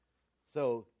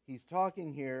So he's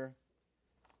talking here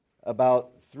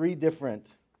about three different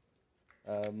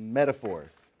metaphors.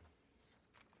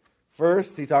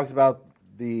 First, he talks about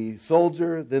the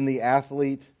soldier, then the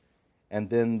athlete, and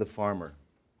then the farmer.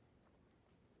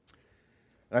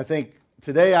 And I think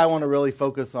today I want to really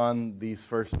focus on these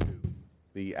first two,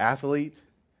 the athlete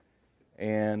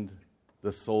and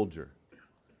the soldier.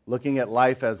 Looking at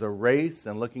life as a race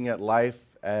and looking at life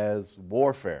as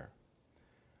warfare.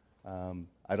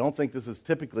 I don't think this is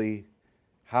typically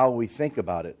how we think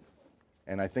about it.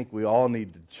 And I think we all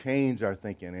need to change our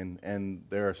thinking. And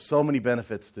there are so many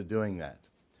benefits to doing that.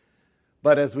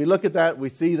 But as we look at that, we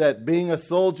see that being a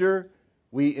soldier,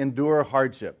 we endure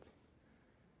hardship.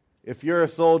 If you're a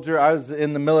soldier, I was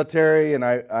in the military and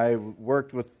I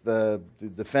worked with the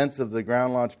defense of the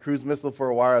ground-launched cruise missile for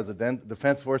a while as a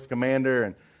defense force commander,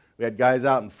 and we had guys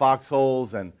out in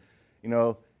foxholes, and, you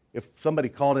know, if somebody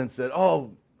called in and said,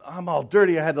 "Oh, I'm all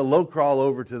dirty, I had to low crawl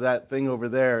over to that thing over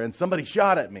there, and somebody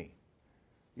shot at me,"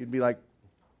 you'd be like,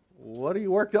 "What are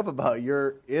you worked up about?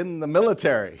 You're in the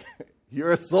military.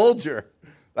 You're a soldier."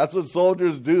 That's what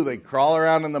soldiers do. They crawl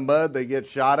around in the mud, they get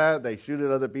shot at, they shoot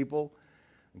at other people.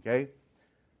 Okay?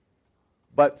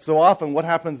 But so often, what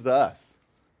happens to us?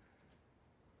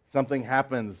 Something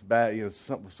happens bad,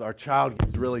 our child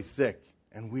gets really sick,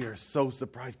 and we are so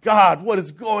surprised. God, what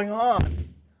is going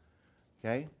on?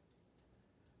 Okay?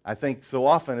 I think so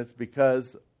often it's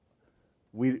because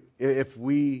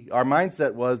our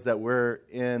mindset was that we're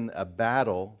in a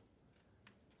battle,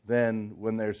 then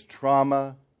when there's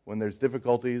trauma, when there's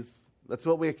difficulties, that's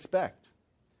what we expect.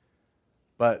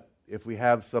 But if we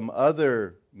have some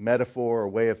other metaphor or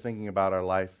way of thinking about our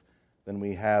life, then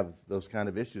we have those kind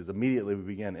of issues. Immediately we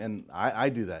begin, and I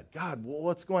do that. God,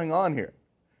 what's going on here?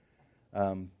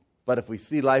 But if we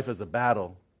see life as a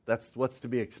battle, that's what's to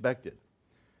be expected.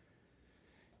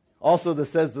 Also, this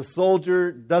says the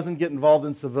soldier doesn't get involved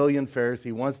in civilian affairs.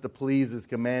 He wants to please his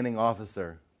commanding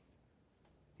officer.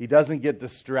 He doesn't get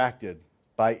distracted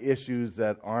by issues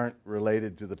that aren't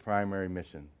related to the primary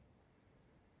mission.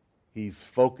 He's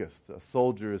focused. A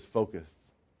soldier is focused.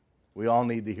 We all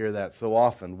need to hear that. So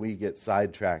often we get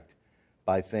sidetracked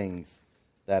by things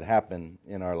that happen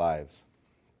in our lives.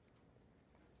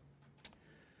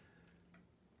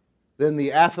 Then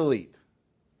the athlete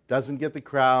doesn't get the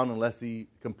crown unless he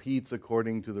competes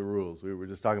according to the rules. We were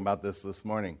just talking about this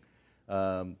morning.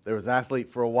 There was an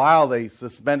athlete for a while. They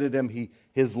suspended him.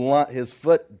 His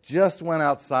foot just went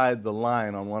outside the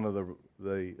line on one of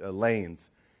the lanes,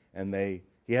 and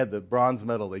he had the bronze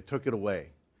medal. They took it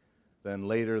away. Then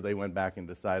later they went back and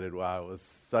decided, wow, it was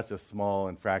such a small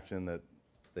infraction that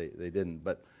they didn't.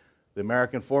 But the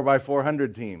American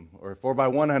 4x400 team or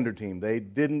 4x100 team, they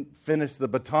didn't finish the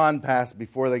baton pass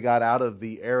before they got out of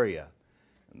the area.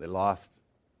 And they lost.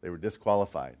 They were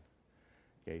disqualified.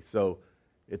 Okay, so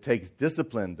it takes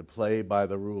discipline to play by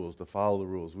the rules, to follow the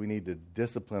rules. We need to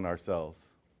discipline ourselves.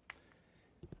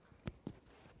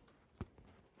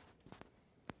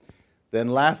 Then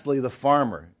lastly, the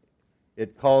farmer.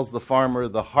 It calls the farmer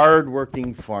the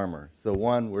hard-working farmer. So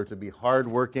we're to be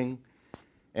hard-working,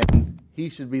 and he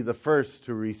should be the first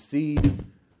to receive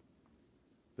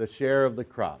the share of the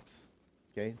crops.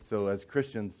 Okay? So as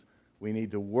Christians, we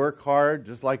need to work hard,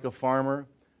 just like a farmer,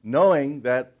 knowing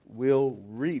that we'll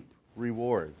reap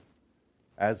reward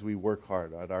as we work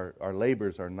hard. Our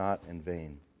labors are not in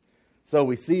vain. So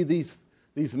we see these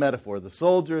metaphors, the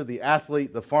soldier, the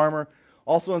athlete, the farmer.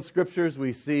 Also in Scriptures,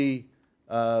 we see,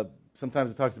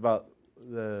 sometimes it talks about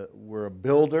we're a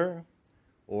builder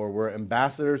or we're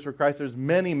ambassadors for Christ. There's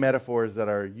many metaphors that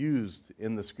are used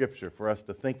in the Scripture for us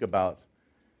to think about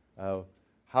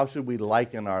how should we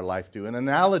liken our life to. And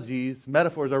analogies,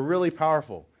 metaphors are really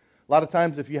powerful. A lot of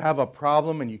times if you have a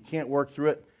problem and you can't work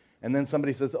through it, and then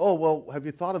somebody says, "Oh, well, have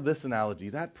you thought of this analogy?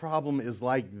 That problem is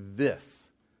like this."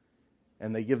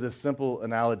 And they give this simple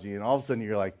analogy, and all of a sudden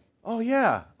you're like, "Oh,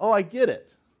 yeah. Oh, I get it."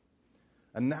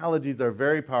 Analogies are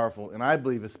very powerful, and I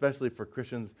believe, especially for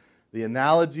Christians, the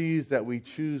analogies that we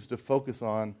choose to focus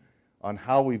on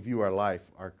how we view our life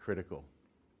are critical.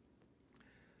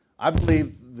 I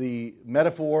believe the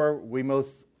metaphor we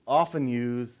most often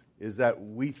use is that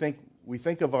we think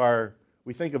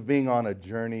of being on a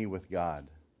journey with God.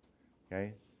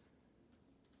 Okay?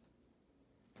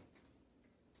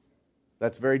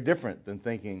 That's very different than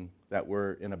thinking that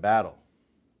we're in a battle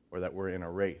or that we're in a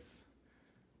race.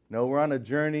 No, we're on a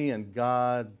journey and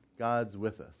God's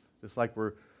with us. Just like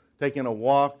we're taking a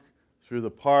walk through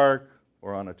the park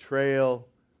or on a trail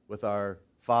with our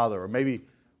Father. Or maybe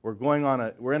we're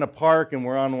in a park and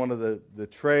we're on one of the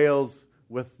trails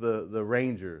with the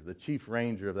ranger, the chief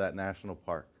ranger of that national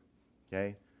park.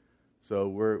 Okay? So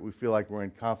we feel like we're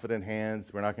in confident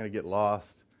hands. We're not going to get lost.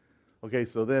 Okay,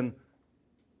 so then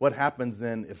what happens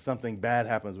then if something bad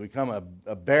happens?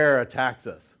 A bear attacks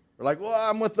us. We're like, well,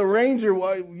 I'm with the ranger.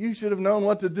 Why, you should have known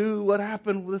what to do. What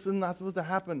happened? This is not supposed to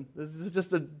happen. This is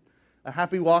just a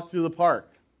happy walk through the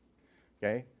park.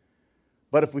 Okay?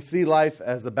 But if we see life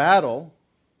as a battle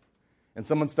and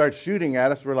someone starts shooting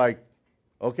at us, we're like,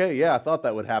 okay, yeah, I thought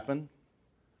that would happen.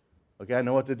 Okay, I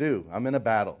know what to do. I'm in a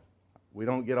battle. We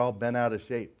don't get all bent out of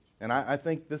shape. And I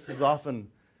think this is often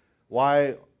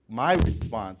why my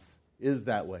response is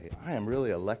that way. I am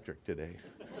really electric today.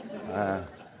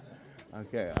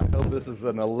 Okay, I hope this is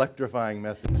an electrifying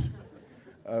message.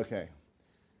 Okay.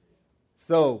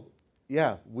 So,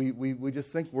 yeah, we just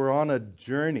think we're on a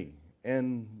journey.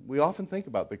 And we often think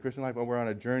about the Christian life, we're on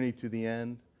a journey to the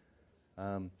end.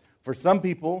 For some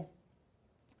people,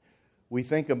 we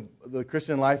think of the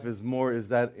Christian life is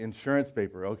that insurance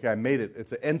paper. Okay, I made it.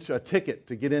 It's a ticket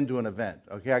to get into an event.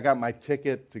 Okay, I got my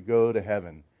ticket to go to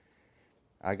heaven.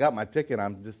 I got my ticket.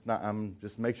 I'm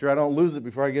just make sure I don't lose it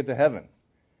before I get to heaven,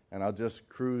 and I'll just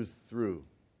cruise through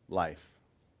life.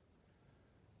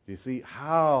 Do you see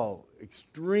how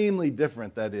extremely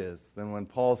different that is than when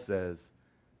Paul says,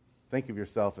 think of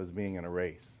yourself as being in a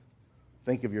race.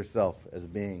 Think of yourself as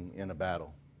being in a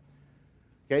battle.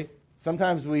 Okay?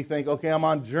 Sometimes we think, okay, I'm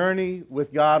on journey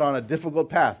with God on a difficult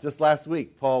path. Just last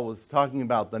week, Paul was talking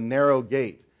about the narrow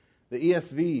gate. The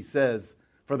ESV says,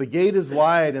 for the gate is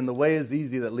wide and the way is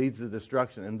easy that leads to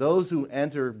destruction, and those who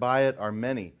enter by it are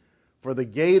many. For the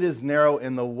gate is narrow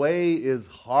and the way is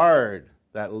hard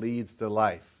that leads to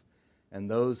life, and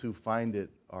those who find it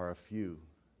are a few.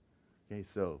 Okay,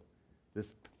 so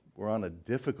we're on a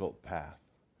difficult path.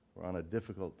 We're on a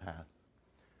difficult path.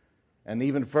 And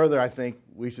even further, I think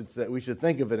we should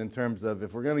think of it in terms of,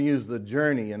 if we're going to use the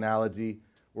journey analogy,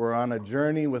 we're on a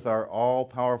journey with our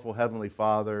all-powerful Heavenly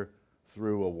Father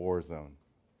through a war zone.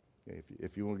 Okay,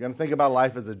 if you were going to think about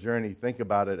life as a journey, think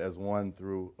about it as one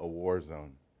through a war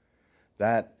zone.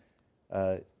 That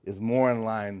is more in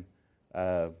line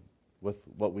with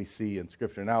what we see in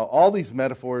Scripture. Now, all these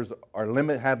metaphors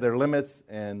have their limits,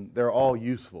 and they're all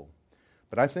useful.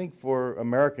 But I think for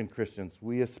American Christians,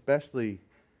 we especially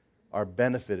are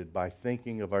benefited by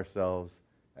thinking of ourselves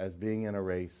as being in a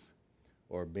race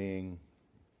or being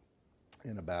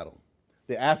in a battle.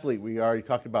 The athlete, we already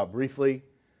talked about briefly,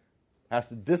 has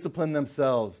to discipline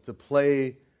themselves to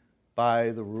play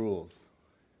by the rules.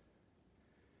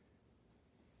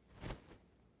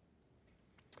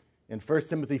 In 1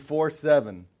 Timothy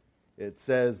 4:7, it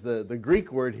says the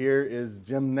Greek word here is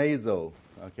gymnazo,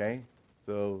 okay?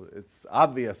 So it's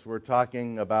obvious we're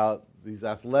talking about these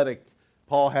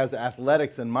Paul has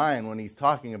athletics in mind when he's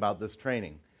talking about this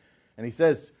training. And he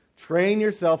says, train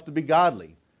yourself to be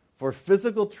godly, for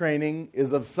physical training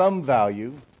is of some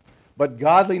value, but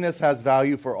godliness has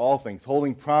value for all things,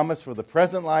 holding promise for the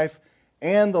present life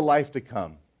and the life to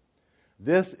come.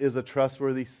 This is a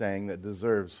trustworthy saying that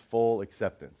deserves full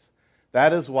acceptance.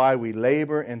 That is why we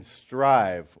labor and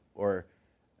strive, or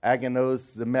agonize,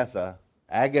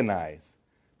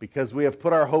 because we have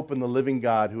put our hope in the living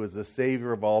God, who is the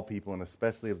Savior of all people, and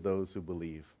especially of those who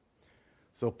believe.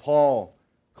 So Paul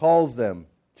calls them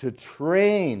to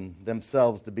train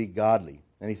themselves to be godly.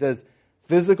 And he says,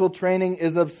 physical training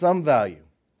is of some value.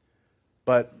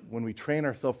 But when we train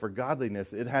ourselves for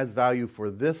godliness, it has value for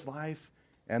this life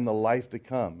and the life to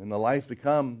come. In the life to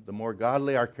come, the more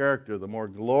godly our character, the more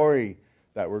glory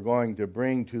that we're going to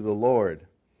bring to the Lord.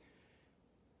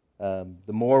 The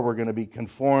more we're going to be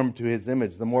conformed to His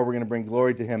image, the more we're going to bring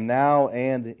glory to Him now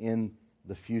and in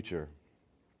the future.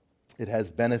 It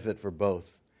has benefit for both.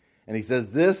 And he says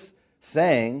this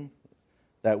saying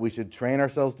that we should train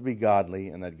ourselves to be godly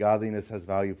and that godliness has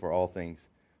value for all things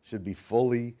should be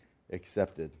fully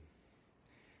accepted.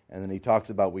 And then he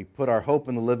talks about we put our hope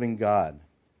in the living God.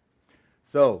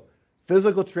 So,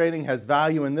 physical training has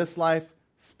value in this life.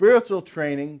 Spiritual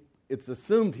training, it's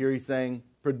assumed here, he's saying,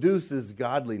 produces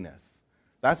godliness.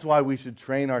 That's why we should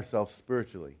train ourselves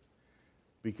spiritually,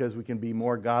 because we can be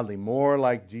more godly, more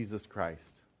like Jesus Christ.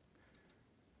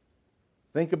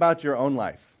 Think about your own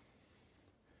life.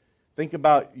 Think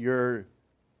about your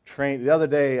training. The other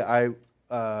day,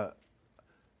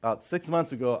 about 6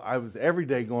 months ago, I was every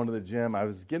day going to the gym. I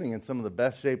was getting in some of the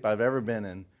best shape I've ever been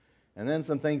in. And then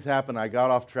some things happened. I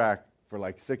got off track for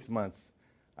like 6 months.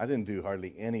 I didn't do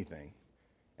hardly anything.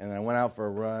 And then I went out for a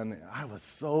run, and I was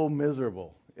so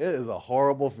miserable. It is a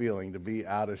horrible feeling to be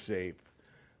out of shape.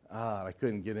 I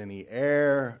couldn't get any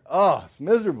air. Oh, it's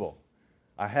miserable.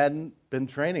 I hadn't been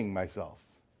training myself,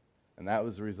 and that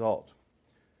was the result.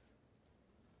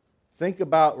 Think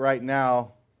about right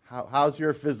now How's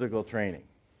your physical training?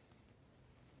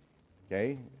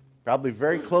 Okay, probably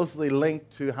very closely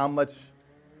linked to how much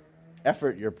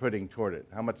effort you're putting toward it,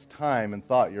 how much time and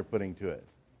thought you're putting to it.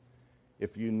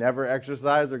 If you never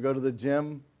exercise or go to the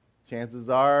gym, chances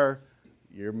are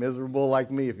you're miserable like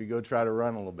me if you go try to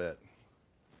run a little bit.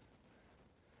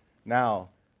 Now,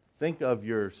 think of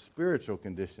your spiritual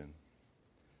condition,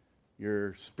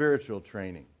 your spiritual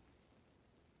training.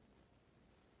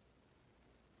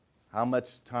 How much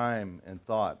time and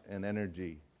thought and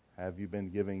energy have you been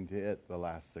giving to it the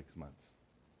last 6 months?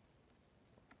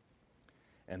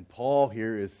 And Paul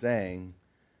here is saying,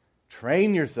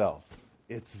 train yourselves.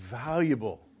 It's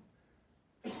valuable.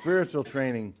 Spiritual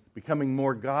training, becoming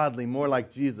more godly, more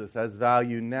like Jesus, has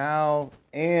value now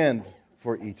and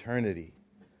for eternity.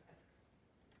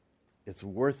 It's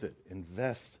worth it.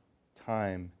 Invest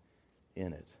time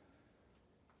in it.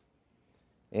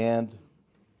 And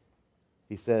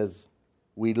he says,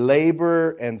 we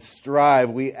labor and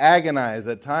strive. We agonize,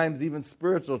 at times even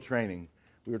spiritual training.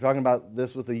 We were talking about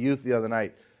this with the youth the other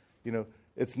night. You know,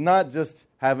 it's not just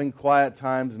having quiet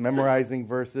times, memorizing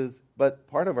verses, but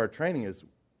part of our training is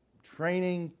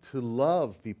training to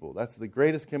love people. That's the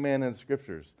greatest command in the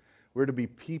Scriptures. We're to be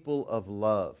people of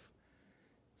love.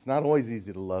 It's not always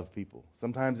easy to love people.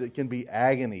 Sometimes it can be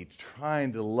agony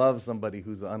trying to love somebody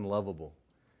who's unlovable.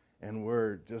 And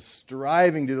we're just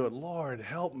striving to do it. Lord,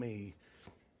 help me.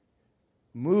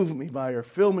 Move me by or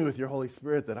fill me with your Holy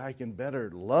Spirit that I can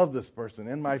better love this person.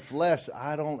 In my flesh,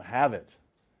 I don't have it.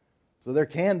 So there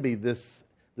can be this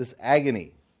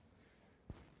agony.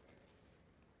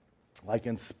 Like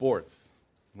in sports,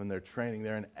 when they're training,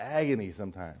 they're in agony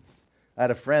sometimes. I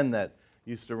had a friend that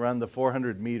used to run the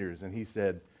 400 meters, and he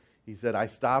said, I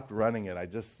stopped running it. I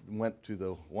just went to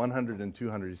the 100 and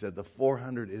 200. He said, the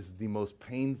 400 is the most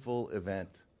painful event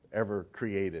ever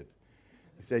created.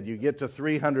 He said, you get to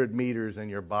 300 meters and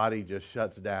your body just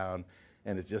shuts down,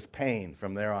 and it's just pain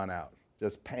from there on out.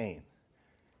 Just pain.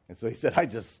 And so he said, I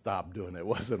just stopped doing it. It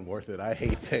wasn't worth it. I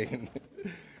hate pain.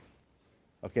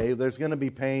 Okay, there's going to be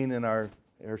pain in our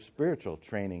spiritual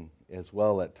training as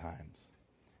well at times.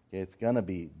 Okay, it's going to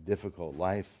be difficult.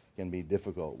 Life can be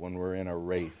difficult when we're in a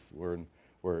race,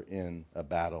 we're in a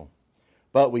battle.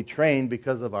 But we train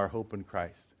because of our hope in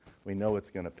Christ. We know it's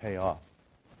going to pay off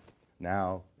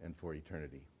now and for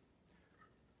eternity.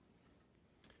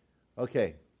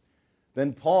 Okay,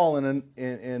 then Paul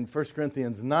in 1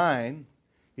 Corinthians 9,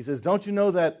 he says, don't you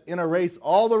know that in a race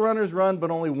all the runners run,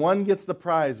 but only one gets the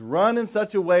prize? Run in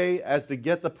such a way as to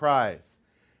get the prize.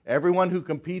 Everyone who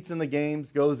competes in the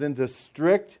games goes into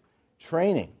strict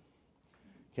training.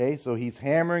 Okay, so he's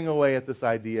hammering away at this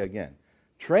idea again.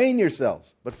 Train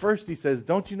yourselves. But first he says,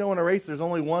 don't you know in a race there's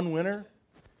only one winner?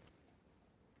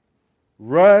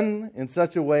 Run in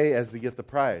such a way as to get the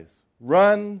prize.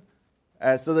 Run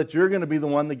so that you're going to be the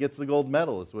one that gets the gold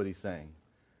medal, is what he's saying.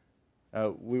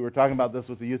 We were talking about this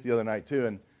with the youth the other night too,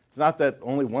 and it's not that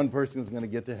only one person is going to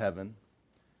get to heaven.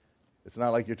 It's not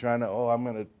like you're trying to, I'm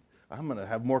going to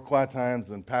have more quiet times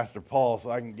than Pastor Paul so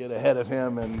I can get ahead of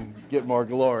him and get more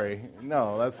glory.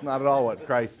 No, that's not at all what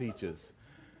Christ teaches.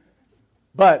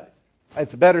 But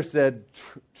it's better said,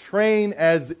 train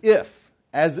as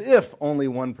if only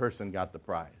one person got the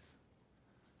prize.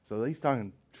 So he's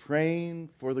talking, train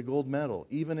for the gold medal,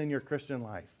 even in your Christian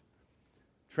life.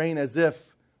 Train as if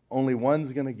only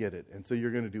one's going to get it. And so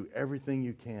you're going to do everything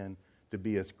you can to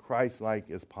be as Christ-like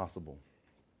as possible.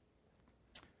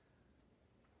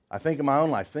 I think of my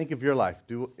own life. Think of your life.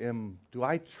 Do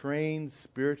I train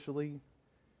spiritually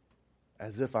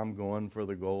as if I'm going for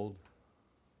the gold?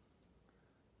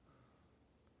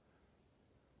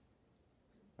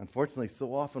 Unfortunately,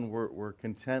 so often we're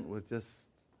content with just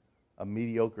a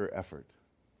mediocre effort.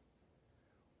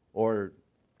 Or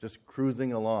just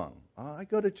cruising along. I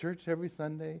go to church every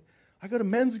Sunday. I go to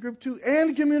men's group too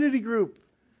and community group.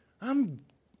 I'm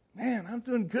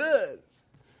doing good.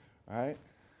 All right?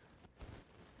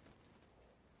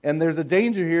 And there's a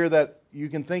danger here that you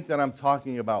can think that I'm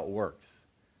talking about works.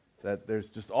 That there's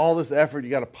just all this effort, you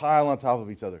got to pile on top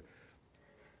of each other.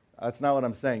 That's not what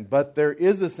I'm saying. But there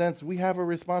is a sense we have a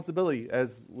responsibility,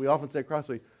 as we often say at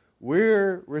Crossway.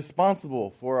 We're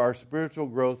responsible for our spiritual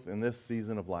growth in this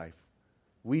season of life.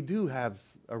 We do have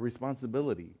a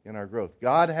responsibility in our growth.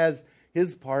 God has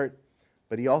His part,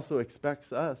 but He also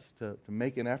expects us to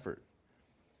make an effort.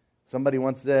 Somebody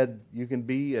once said, you can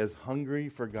be as hungry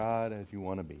for God as you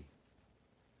want to be.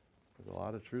 There's a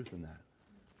lot of truth in that.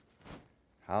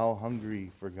 How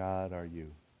hungry for God are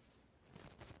you?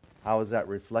 How is that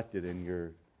reflected in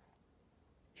your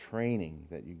training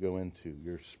that you go into,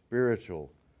 your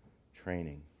spiritual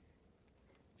training?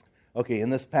 Okay, in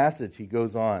this passage, he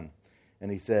goes on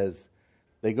and he says,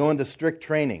 they go into strict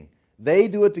training. They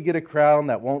do it to get a crown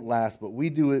that won't last, but we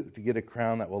do it to get a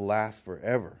crown that will last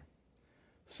forever.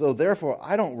 So therefore,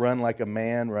 I don't run like a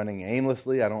man running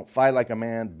aimlessly. I don't fight like a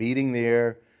man beating the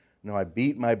air. No, I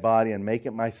beat my body and make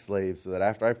it my slave so that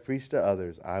after I've preached to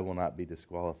others, I will not be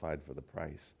disqualified for the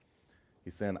price.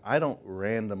 He's saying, I don't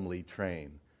randomly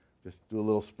train. Just do a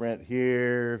little sprint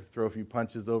here, throw a few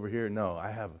punches over here. No, I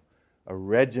have a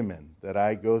regimen that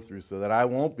I go through so that I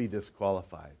won't be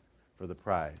disqualified for the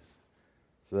prize,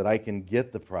 so that I can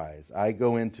get the prize. I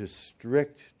go into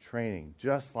strict training,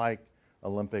 just like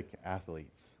Olympic athletes.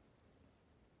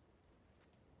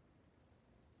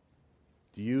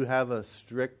 Do you have a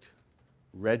strict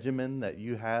regimen that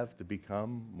you have to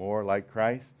become more like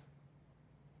Christ?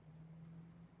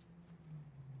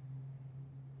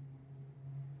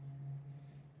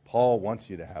 Paul wants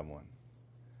you to have one.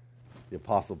 The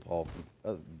Apostle Paul,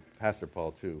 Pastor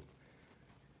Paul too.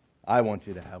 I want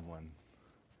you to have one.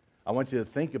 I want you to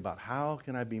think about, how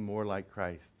can I be more like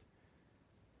Christ?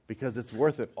 Because it's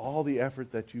worth it, all the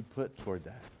effort that you put toward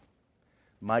that.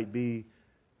 Might be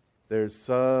there's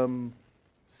some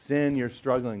sin you're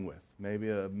struggling with. Maybe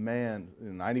a man,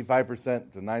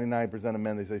 95% to 99% of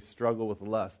men, they say struggle with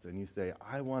lust. And you say,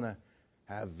 I want to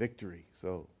have victory.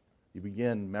 So you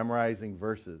begin memorizing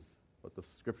verses, what the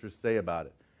scriptures say about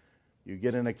it. You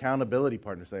get an accountability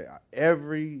partner. Say,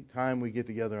 every time we get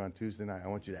together on Tuesday night, I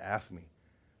want you to ask me,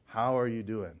 how are you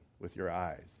doing with your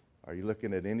eyes? Are you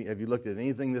looking at have you looked at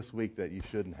anything this week that you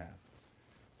shouldn't have?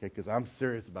 Okay, because I'm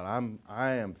serious about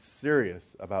I am serious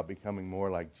about becoming more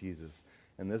like Jesus.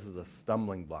 And this is a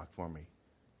stumbling block for me.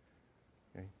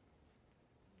 Okay?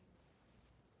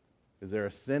 Is there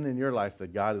a sin in your life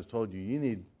that God has told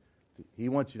you He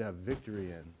wants you to have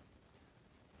victory in,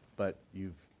 but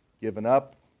you've given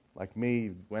up? Like me,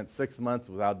 you went 6 months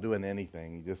without doing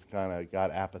anything. You just kind of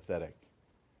got apathetic.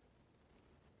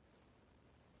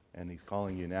 And He's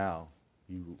calling you now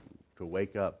to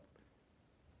wake up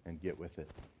and get with it.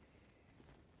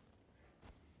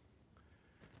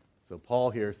 So Paul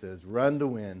here says, run to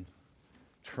win,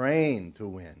 train to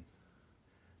win.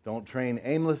 Don't train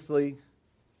aimlessly.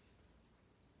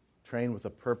 Train with a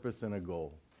purpose and a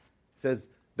goal. He says,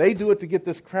 they do it to get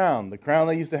this crown. The crown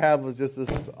they used to have was just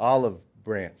this olive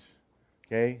branch.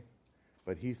 Okay?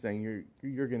 But he's saying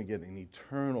you're going to get an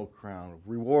eternal crown,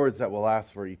 rewards that will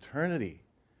last for eternity.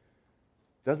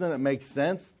 Doesn't it make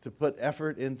sense to put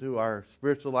effort into our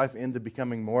spiritual life, into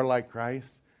becoming more like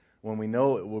Christ, when we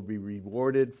know it will be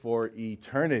rewarded for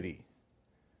eternity?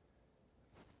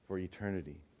 For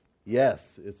eternity.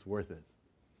 Yes, it's worth it.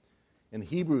 In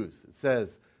Hebrews, it says,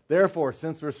 therefore,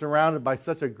 since we're surrounded by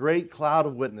such a great cloud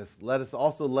of witness, let us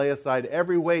also lay aside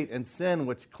every weight and sin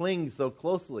which clings so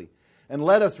closely, and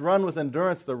let us run with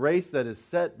endurance the race that is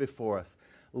set before us,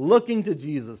 looking to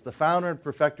Jesus, the founder and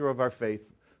perfecter of our faith,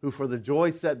 who for the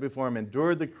joy set before him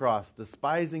endured the cross,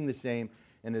 despising the shame,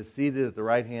 and is seated at the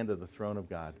right hand of the throne of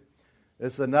God.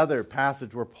 It's another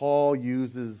passage where Paul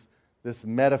uses this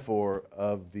metaphor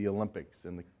of the Olympics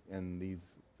and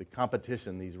the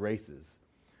competition, these races,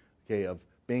 okay, of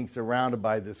being surrounded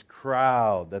by this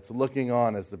crowd that's looking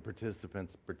on as the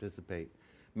participants participate.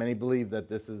 Many believe that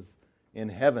this is in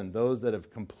heaven, those that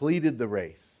have completed the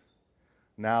race,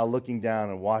 now looking down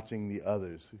and watching the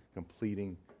others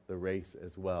completing the race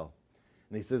as well.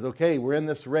 And he says, okay, we're in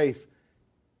this race.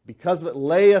 Because of it,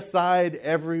 lay aside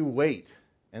every weight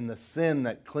and the sin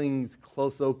that clings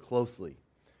so closely.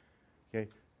 Okay?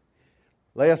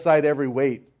 Lay aside every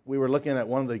weight. We were looking at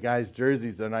one of the guy's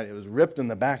jerseys the other night. It was ripped in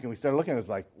the back, and we started looking. It was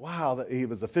like, wow, he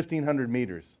was 1,500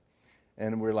 meters.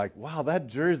 And we're like, wow, that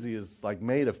jersey is like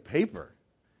made of paper.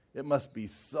 It must be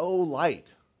so light.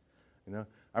 You know,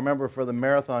 I remember for the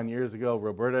marathon years ago,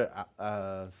 Roberto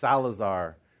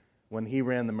Salazar, when he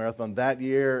ran the marathon that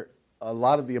year, a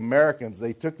lot of the Americans,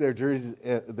 they took their jerseys,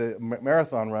 the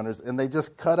marathon runners, and they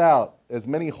just cut out as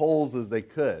many holes as they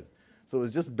could. So it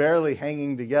was just barely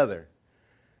hanging together,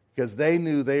 because they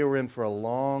knew they were in for a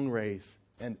long race,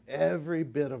 and every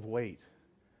bit of weight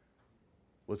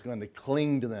was going to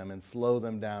cling to them and slow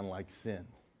them down like sin.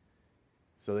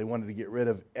 So they wanted to get rid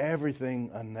of everything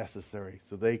unnecessary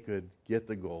so they could get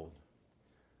the gold,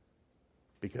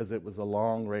 because it was a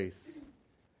long race.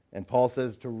 And Paul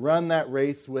says to run that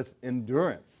race with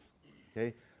endurance,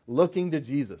 okay? Looking to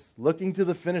Jesus, looking to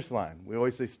the finish line. We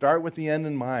always say start with the end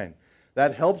in mind.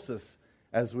 That helps us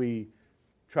as we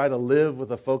try to live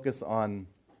with a focus on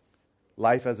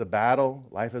life as a battle,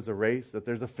 life as a race, that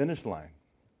there's a finish line.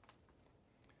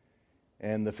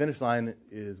 And the finish line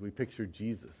is, we picture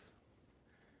Jesus.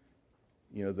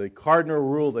 You know, the cardinal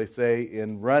rule, they say,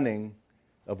 in running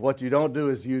of what you don't do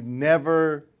is you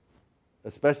never,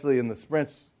 especially in the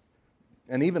sprints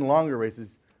and even longer races,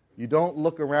 you don't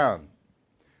look around.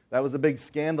 That was a big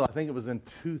scandal. I think it was in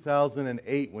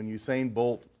 2008 when Usain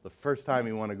Bolt, the first time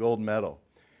he won a gold medal.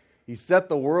 He set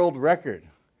the world record,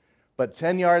 but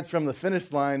 10 yards from the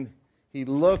finish line, he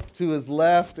looked to his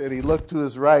left and he looked to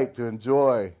his right to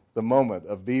enjoy the moment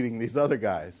of beating these other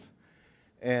guys.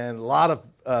 And a lot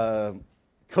of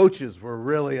coaches were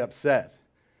really upset.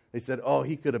 They said, oh,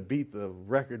 he could have beat the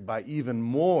record by even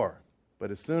more.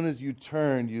 But as soon as you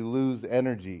turn, you lose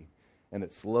energy and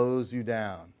it slows you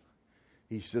down.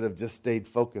 He should have just stayed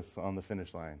focused on the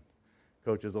finish line.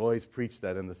 Coaches always preach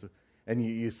that in this. And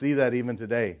you see that even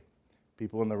today.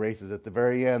 People in the races, at the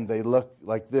very end, they look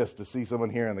like this to see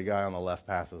someone here, and the guy on the left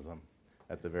passes them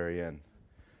at the very end.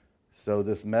 So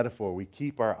this metaphor, we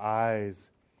keep our eyes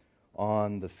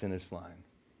on the finish line.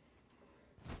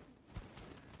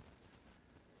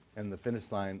 And the finish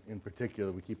line in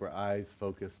particular, we keep our eyes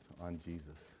focused on Jesus.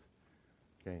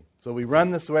 Okay, so we run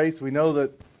this race. We know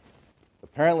that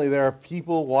apparently there are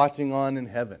people watching on in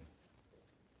heaven.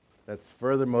 That's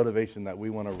further motivation that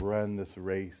we want to run this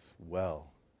race well.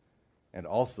 And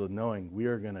also knowing we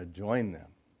are going to join them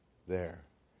there.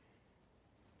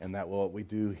 And that what we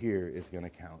do here is going to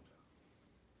count.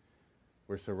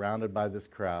 We're surrounded by this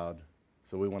crowd,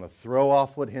 so we want to throw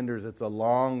off what hinders. It's a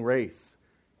long race,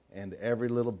 and every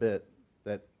little bit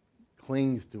that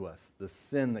clings to us, the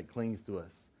sin that clings to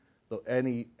us, so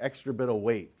any extra bit of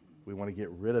weight, we want to get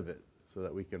rid of it so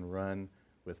that we can run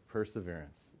with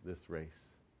perseverance this race.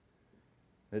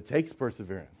 It takes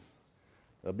perseverance.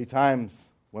 There'll be times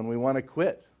when we want to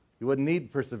quit. You wouldn't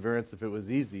need perseverance if it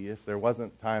was easy, if there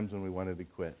wasn't times when we wanted to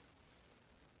quit.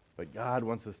 But God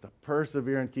wants us to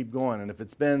persevere and keep going. And if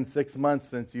it's been 6 months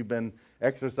since you've been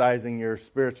exercising your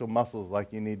spiritual muscles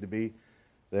like you need to be,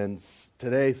 then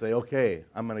today say, okay,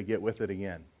 I'm going to get with it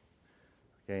again.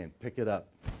 Okay, and pick it up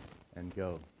and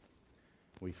go.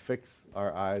 We fix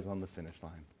our eyes on the finish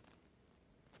line.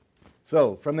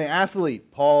 So, from the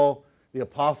athlete, Paul, the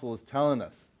apostle, is telling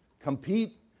us,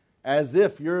 compete as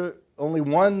if you're only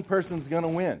one person's going to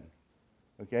win.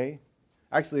 Okay?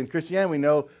 Actually, in Christianity, we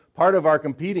know part of our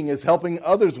competing is helping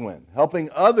others win, helping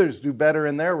others do better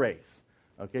in their race.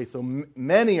 Okay, so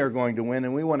many are going to win,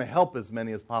 and we want to help as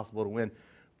many as possible to win.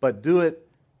 But do it,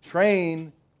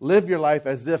 train, live your life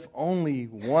as if only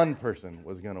one person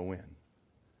was going to win.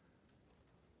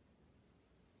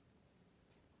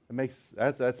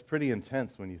 That's pretty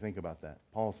intense when you think about that.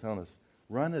 Paul's telling us,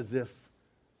 run as if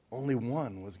only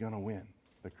one was going to win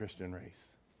the Christian race.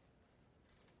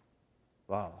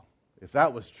 Wow. If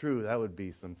that was true, that would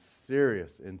be some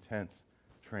serious, intense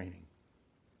training.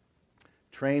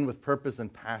 Train with purpose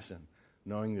and passion,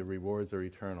 knowing the rewards are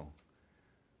eternal.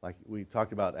 Like we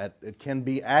talked about, it can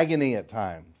be agony at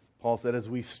times. Paul said, as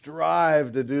we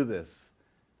strive to do this.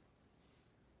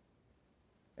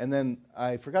 And then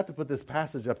I forgot to put this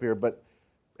passage up here,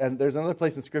 and there's another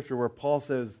place in Scripture where Paul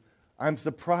says, I'm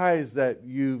surprised that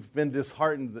you've been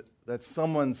disheartened that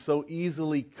someone so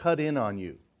easily cut in on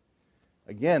you.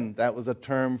 Again, that was a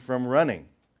term from running.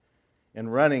 In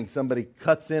running, somebody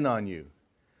cuts in on you,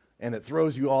 and it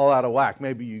throws you all out of whack.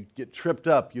 Maybe you get tripped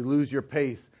up, you lose your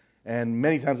pace, and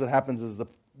many times what happens is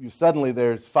suddenly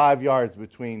there's 5 yards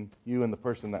between you and the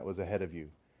person that was ahead of you.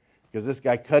 Because this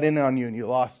guy cut in on you, and you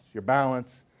lost your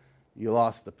balance, you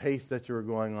lost the pace that you were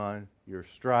going on, your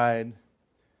stride.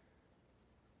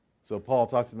 So Paul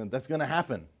talks about that's going to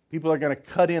happen. People are going to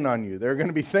cut in on you. There are going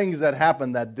to be things that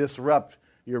happen that disrupt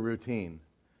your routine.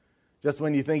 Just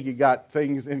when you think you got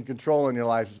things in control in your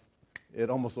life, it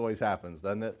almost always happens,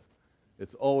 doesn't it?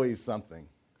 It's always something.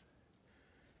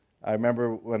 I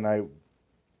remember when I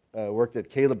worked at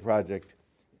Caleb Project,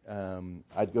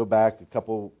 I'd go back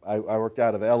I worked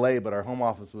out of L.A., but our home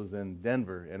office was in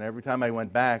Denver. And every time I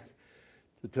went back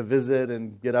to visit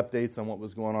and get updates on what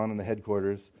was going on in the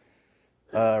headquarters,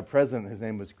 our president, his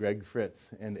name was Greg Fritz,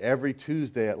 and every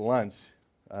Tuesday at lunch,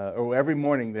 or every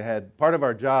morning, they had, part of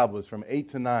our job was from 8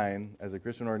 to 9, as a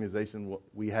Christian organization,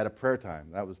 we had a prayer time.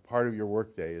 That was part of your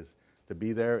workday, is to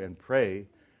be there and pray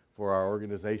for our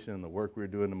organization and the work we were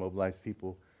doing to mobilize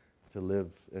people to live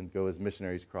and go as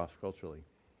missionaries cross-culturally.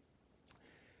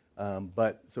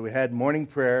 So we had morning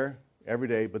prayer every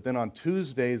day, but then on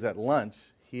Tuesdays at lunch,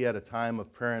 he had a time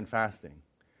of prayer and fasting,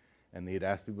 and he'd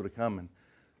ask people to come. And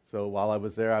so while I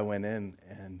was there, I went in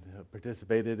and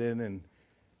participated in,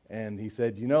 and he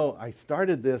said, I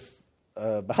started this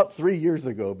about 3 years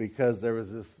ago because there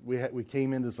was this, we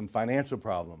came into some financial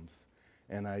problems,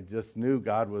 and I just knew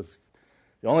God was,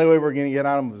 the only way we're going to get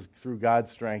out of them was through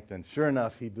God's strength, and sure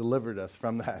enough, he delivered us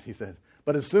from that. He said,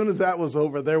 But as soon as that was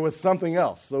over, there was something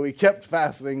else. So he kept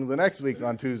fasting the next week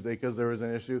on Tuesday because there was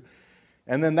an issue.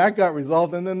 And then that got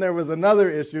resolved, and then there was another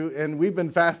issue, and we've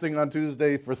been fasting on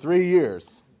Tuesday for 3 years.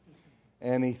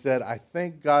 And he said, I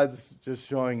think God's just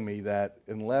showing me that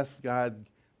unless God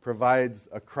provides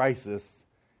a crisis,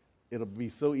 it'll be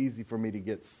so easy for me to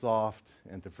get soft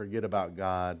and to forget about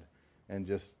God and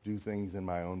just do things in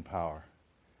my own power.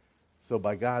 So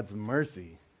by God's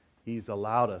mercy, he's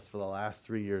allowed us for the last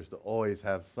 3 years to always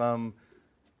have some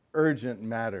urgent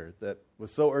matter that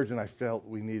was so urgent I felt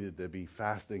we needed to be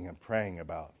fasting and praying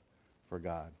about for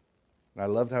God. And I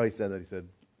loved how he said that. He said,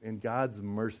 in God's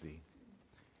mercy,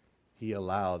 he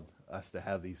allowed us to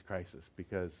have these crises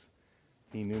because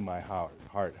he knew my heart,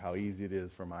 how easy it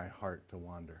is for my heart to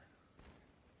wander.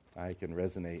 I can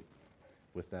resonate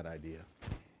with that idea.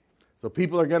 So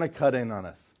people are going to cut in on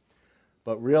us,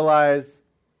 but realize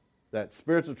that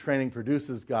spiritual training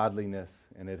produces godliness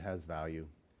and it has value.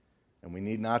 And we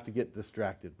need not to get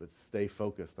distracted, but stay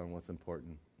focused on what's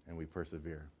important, and we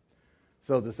persevere.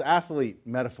 So this athlete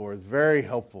metaphor is very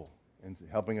helpful in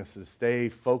helping us to stay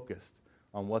focused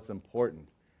on what's important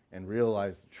and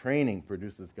realize training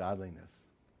produces godliness.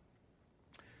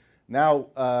 Now,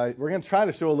 we're going to try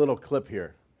to show a little clip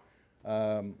here.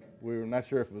 We were not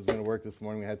sure if it was going to work this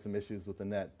morning. We had some issues with the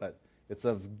net, but it's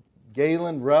of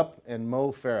Galen Rupp and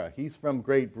Mo Farah. He's from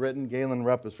Great Britain. Galen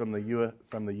Rupp is from the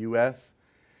U.S.,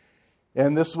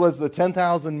 and this was the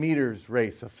 10,000 meters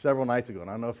race of several nights ago. And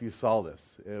I don't know if you saw this.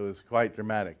 It was quite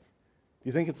dramatic. Do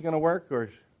you think it's going to work? Or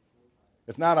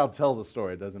if not, I'll tell the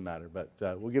story. It doesn't matter. But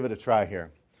we'll give it a try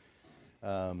here.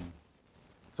 So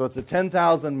it's the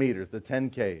 10,000 meters, the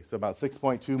 10K. So about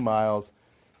 6.2 miles.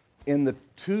 In the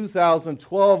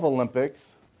 2012 Olympics,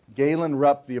 Galen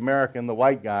Rupp, the American, the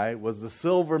white guy, was the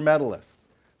silver medalist.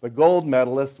 The gold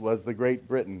medalist was the Great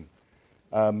Britain,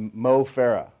 Mo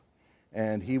Farah.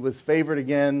 And he was favored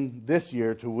again this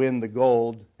year to win the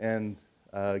gold, and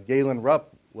Galen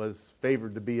Rupp was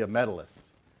favored to be a medalist.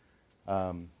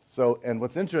 And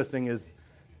what's interesting is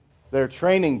they're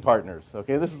training partners.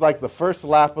 Okay, this is like the first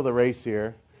lap of the race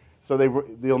here. So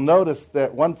you'll notice that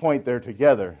at one point they're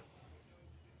together.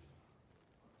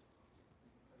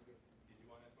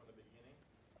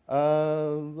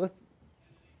 No,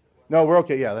 we're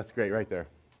okay. Yeah, that's great right there.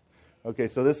 Okay,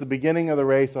 so this is the beginning of the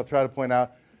race. I'll try to point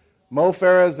out. Mo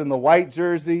Farah's in the white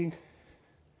jersey,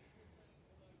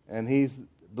 and he's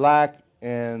black,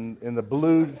 and in the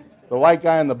blue, the white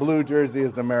guy in the blue jersey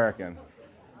is the American.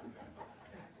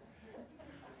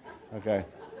 Okay.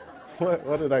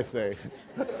 What did I say?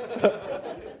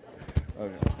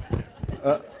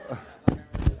 Okay.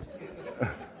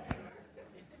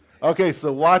 Okay,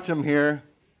 so watch him here.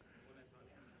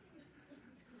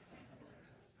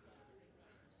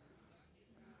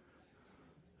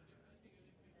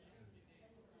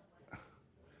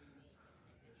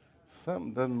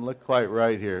 Something doesn't look quite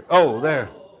right here. Oh, there.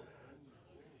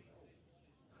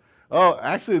 Oh,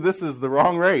 actually, this is the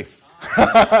wrong race.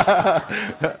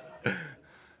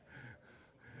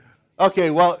 Okay,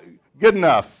 well, good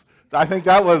enough. I think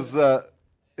that was,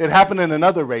 it happened in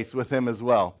another race with him as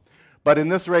well. But in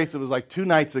this race, it was like 2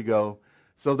 nights ago.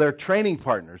 So they're training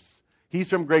partners. He's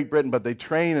from Great Britain, but they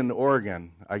train in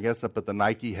Oregon, I guess up at the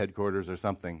Nike headquarters or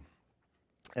something.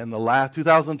 And the last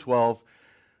 2012,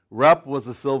 Rupp was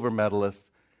a silver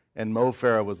medalist, and Mo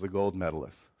Farah was the gold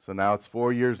medalist. So now it's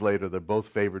 4 years later. They're both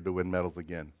favored to win medals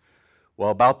again. Well,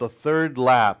 about the third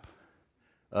lap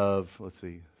of,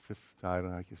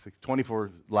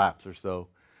 24 laps or so,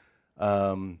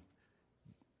 Mo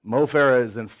Farah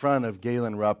is in front of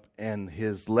Galen Rupp, and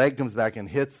his leg comes back and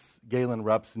hits Galen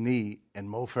Rupp's knee, and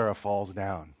Mo Farah falls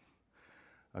down.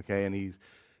 Okay,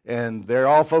 and they're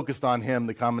all focused on him,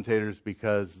 the commentators,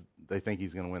 because they think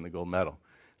he's going to win the gold medal.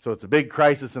 So it's a big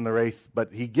crisis in the race,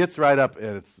 but he gets right up,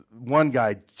 and it's one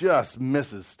guy just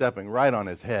misses stepping right on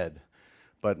his head.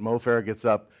 But Mo Farah gets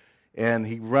up, and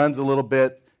he runs a little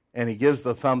bit, and he gives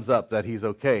the thumbs up that he's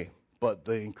okay. But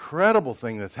the incredible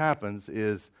thing that happens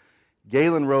is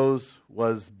Galen Rose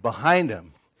was behind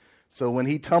him. So when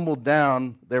he tumbled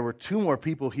down, there were 2 more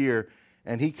people here,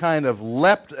 and he kind of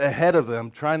leapt ahead of them,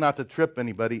 trying not to trip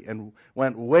anybody, and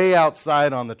went way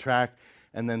outside on the track,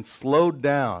 and then slowed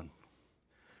down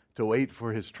to wait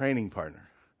for his training partner.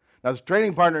 Now, his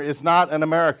training partner is not an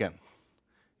American.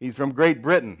 He's from Great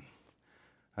Britain.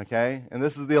 Okay? And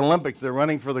this is the Olympics. They're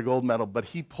running for the gold medal. But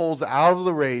he pulls out of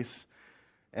the race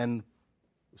and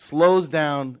slows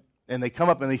down, and they come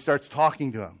up and he starts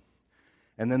talking to him.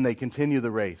 And then they continue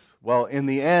the race. Well, in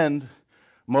the end,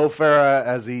 Mo Farah,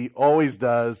 as he always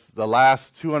does, the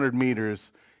last 200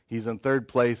 meters, he's in third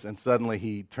place, and suddenly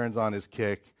he turns on his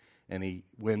kick, and he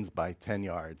wins by 10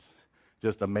 yards.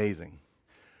 Just amazing.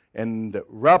 And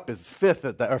Rupp is fourth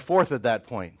at that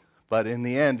point. But in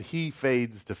the end, he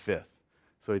fades to fifth,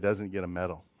 so he doesn't get a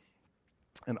medal.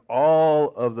 And all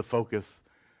of the focus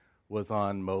was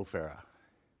on Mo Farah.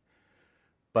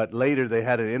 But later they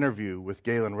had an interview with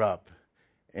Galen Rupp,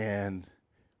 and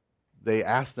they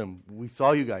asked him, we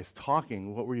saw you guys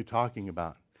talking. What were you talking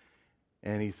about?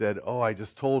 And he said, I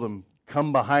just told him,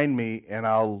 come behind me and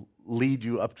I'll lead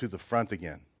you up to the front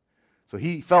again. So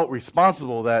he felt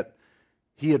responsible that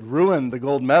he had ruined the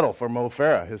gold medal for Mo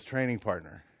Farah, his training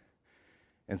partner.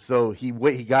 And so he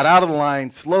got out of the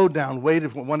line, slowed down,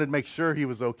 waited, wanted to make sure he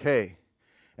was okay,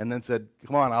 and then said,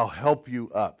 come on, I'll help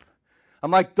you up.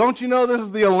 I'm like, don't you know this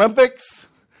is the Olympics?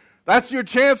 That's your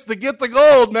chance to get the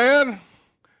gold, man.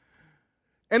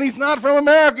 And he's not from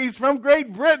America, he's from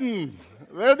Great Britain.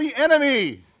 They're the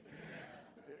enemy.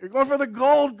 You're going for the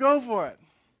gold, go for it.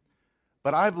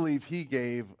 But I believe he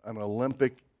gave an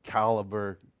Olympic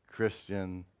caliber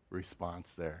Christian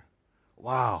response there.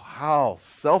 Wow, how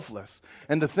selfless.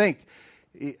 And to think,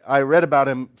 I read about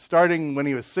him starting when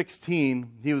he was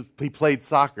 16, he played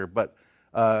soccer, but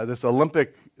this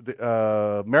Olympic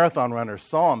marathon runner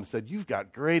saw him, said, you've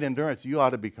got great endurance, you ought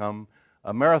to become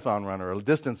a marathon runner, a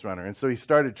distance runner. And so he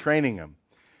started training him.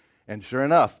 And sure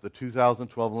enough, the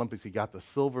 2012 Olympics, he got the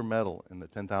silver medal in the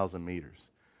 10,000 meters,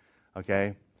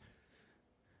 okay,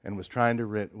 and was trying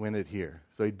to win it here.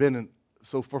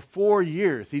 So for 4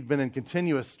 years, he'd been in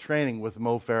continuous training with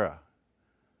Mo Farah,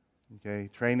 okay,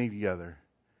 training together.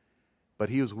 But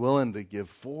he was willing to give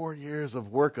 4 years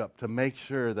of workup to make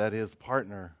sure that his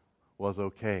partner was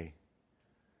okay.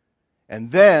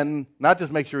 And then, not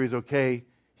just make sure he's okay,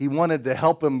 he wanted to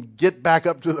help him get back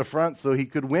up to the front so he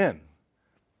could win.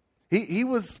 He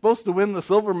was supposed to win the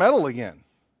silver medal again.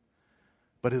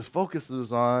 But his focus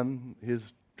was on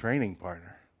his training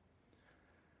partner.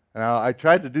 Now, I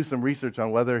tried to do some research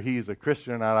on whether he's a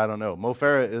Christian or not. I don't know. Mo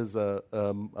Farah is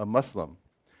a Muslim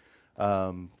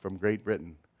from Great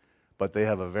Britain. But they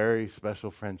have a very special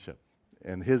friendship.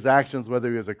 And his actions, whether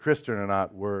he was a Christian or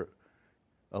not, were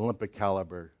Olympic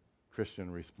caliber Christian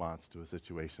response to a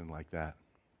situation like that.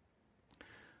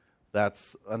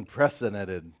 That's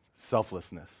unprecedented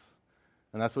selflessness.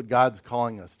 And that's what God's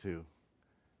calling us to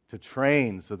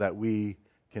train so that we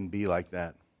can be like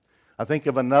that. I think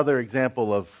of another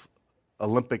example of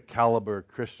Olympic caliber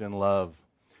Christian love.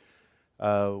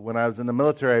 When I was in the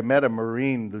military, I met a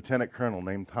Marine lieutenant colonel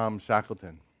named Tom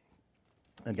Shackleton.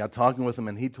 And got talking with him,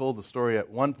 and he told the story. At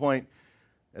one point,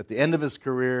 at the end of his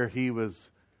career, he was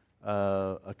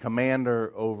a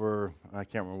commander over, I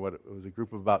can't remember what, it was a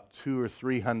group of about 200 or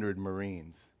 300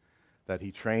 Marines that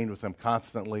he trained with them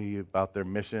constantly about their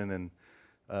mission and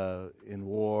in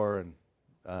war.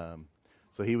 And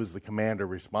so he was the commander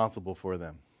responsible for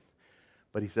them.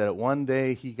 But he said that one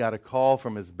day he got a call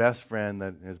from his best friend,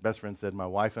 that his best friend said, my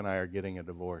wife and I are getting a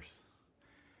divorce.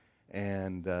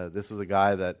 And this was a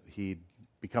guy that he'd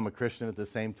become a Christian at the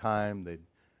same time. They'd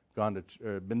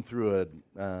been through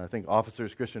I think,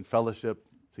 Officers Christian Fellowship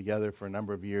together for a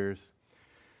number of years.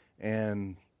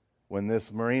 And when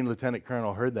this Marine Lieutenant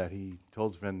Colonel heard that, he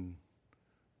told his friend,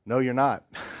 no, you're not.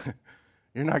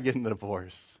 You're not getting a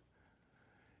divorce.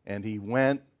 And he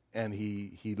went and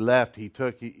he left.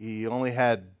 He only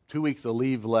had 2 weeks of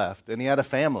leave left, and he had a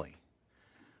family.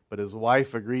 But his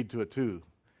wife agreed to it too.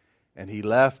 And he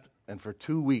left, and for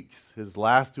 2 weeks, his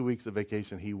last 2 weeks of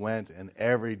vacation, he went and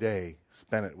every day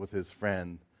spent it with his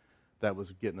friend that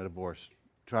was getting a divorce,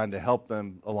 trying to help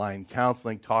them align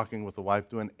counseling, talking with the wife,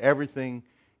 doing everything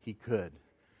he could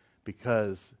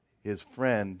because his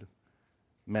friend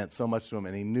meant so much to him,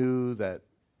 and he knew that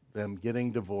them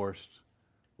getting divorced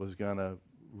was going to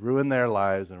ruin their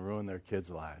lives and ruin their kids'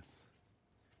 lives.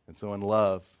 And so in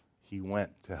love, he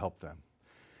went to help them.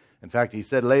 In fact, he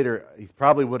said later he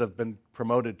probably would have been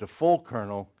promoted to full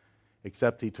colonel,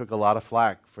 except he took a lot of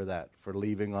flack for that, for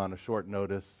leaving on a short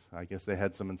notice. I guess they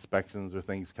had some inspections or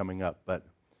things coming up, but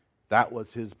that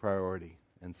was his priority,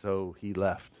 and so he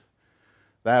left.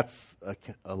 That's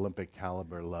Olympic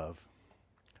caliber love.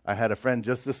 I had a friend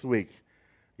just this week,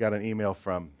 got an email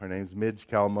from, her name's Midge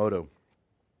Kawamoto.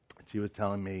 She was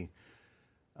telling me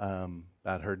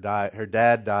that her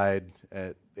dad died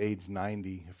at age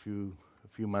 90 a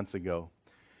few months ago.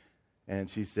 And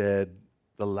she said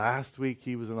the last week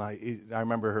he was I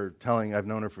remember her telling, I've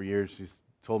known her for years, she's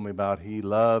told me about he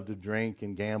loved to drink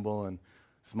and gamble and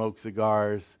smoke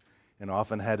cigars and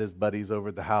often had his buddies over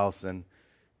at the house. And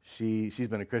she's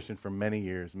been a Christian for many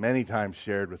years, many times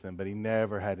shared with him, but he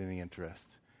never had any interest.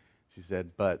 She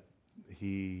said, but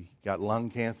he got lung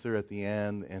cancer at the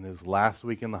end, and his last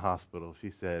week in the hospital,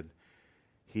 she said,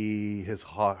 his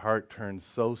heart turned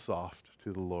so soft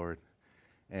to the Lord,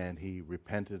 and he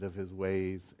repented of his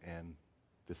ways and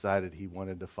decided he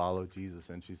wanted to follow Jesus.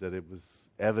 And she said it was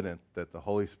evident that the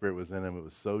Holy Spirit was in him. It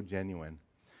was so genuine.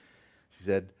 She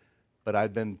said, but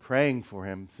I'd been praying for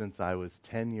him since I was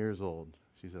 10 years old.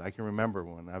 She said, I can remember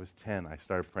when I was 10, I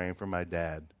started praying for my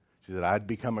dad. She said, I'd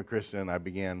become a Christian. I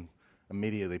began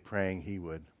immediately praying he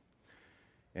would.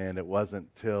 And it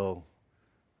wasn't till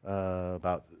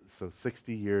about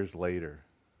 60 years later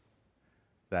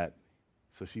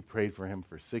so she prayed for him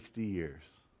for 60 years.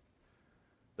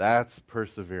 That's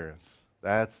perseverance.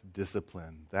 That's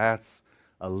discipline. That's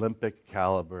Olympic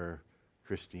caliber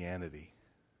Christianity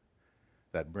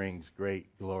that brings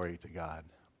great glory to God.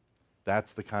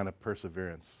 That's the kind of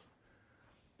perseverance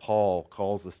Paul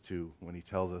calls us to when he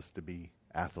tells us to be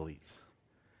athletes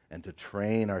and to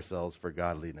train ourselves for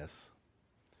godliness.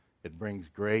 It brings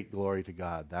great glory to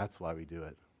God. That's why we do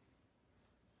it.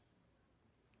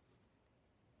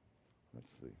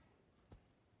 Let's see.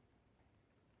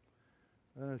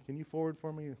 Can you forward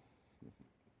for me? It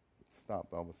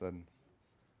stopped all of a sudden.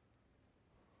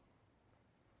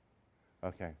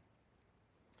 Okay.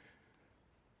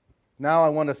 Now I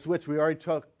want to switch. We already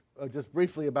talked just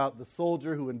briefly about the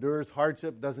soldier who endures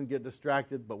hardship, doesn't get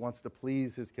distracted, but wants to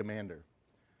please his commander.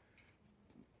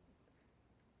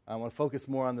 I want to focus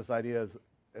more on this idea of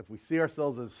if we see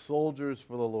ourselves as soldiers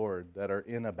for the Lord that are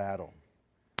in a battle.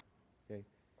 Okay?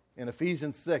 In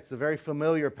Ephesians 6, a very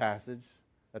familiar passage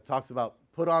that talks about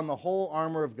put on the whole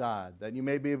armor of God, that you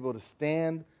may be able to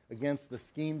stand against the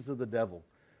schemes of the devil.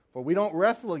 For we don't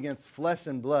wrestle against flesh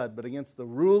and blood, but against the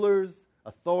rulers,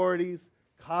 authorities,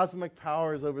 cosmic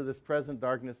powers over this present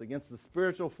darkness, against the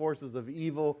spiritual forces of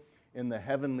evil in the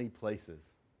heavenly places.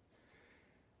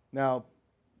 Now,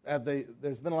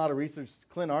 there's been a lot of research.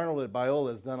 Clint Arnold at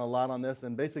Biola has done a lot on this,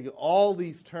 and basically all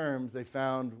these terms they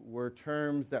found were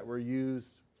terms that were used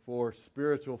for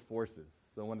spiritual forces.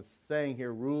 So when it's saying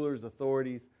here, rulers,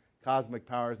 authorities, cosmic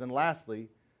powers, and lastly,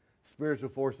 spiritual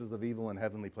forces of evil in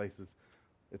heavenly places,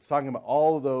 it's talking about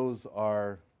all of those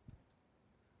are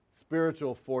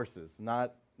spiritual forces,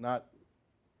 not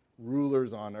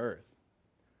rulers on earth.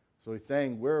 So he's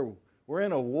saying we're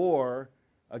in a war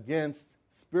against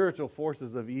spiritual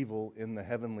forces of evil in the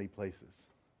heavenly places.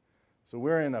 So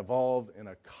we're involved in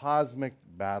a cosmic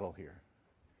battle here.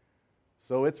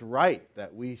 So it's right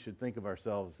that we should think of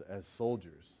ourselves as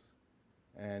soldiers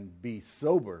and be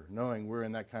sober, knowing we're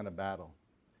in that kind of battle.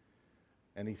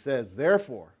 And he says,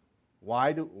 therefore,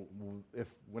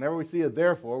 whenever we see a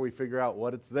therefore, we figure out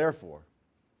what it's there for.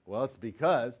 Well, it's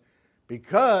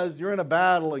because you're in a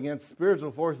battle against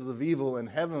spiritual forces of evil in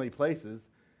heavenly places,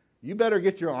 you better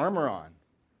get your armor on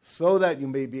so that you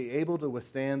may be able to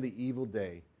withstand the evil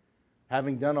day,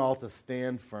 having done all to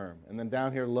stand firm. And then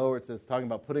down here lower it says, talking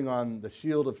about putting on the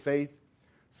shield of faith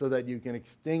so that you can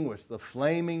extinguish the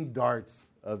flaming darts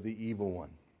of the evil one.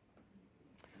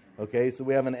 Okay, so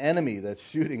we have an enemy that's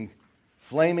shooting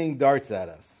flaming darts at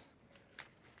us.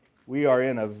 We are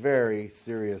in a very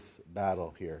serious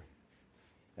battle here,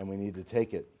 and we need to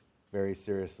take it very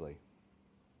seriously.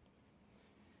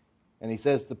 And he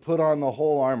says to put on the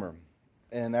whole armor.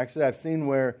 And actually, I've seen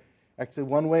where,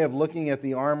 one way of looking at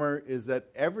the armor is that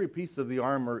every piece of the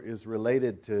armor is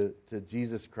related to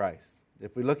Jesus Christ.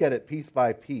 If we look at it piece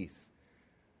by piece,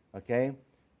 okay,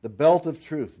 the belt of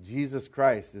truth, Jesus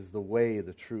Christ is the way,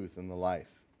 the truth, and the life.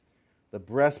 The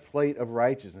breastplate of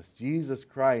righteousness, Jesus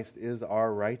Christ is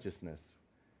our righteousness.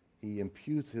 He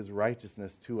imputes his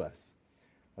righteousness to us.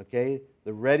 Okay,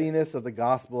 the readiness of the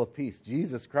gospel of peace.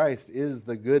 Jesus Christ is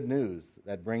the good news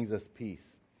that brings us peace.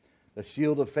 The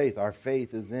shield of faith, our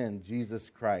faith is in Jesus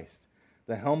Christ.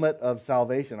 The helmet of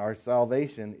salvation, our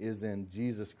salvation is in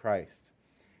Jesus Christ.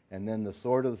 And then the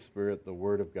sword of the Spirit, the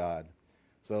Word of God.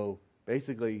 So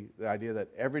basically, the idea that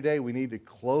every day we need to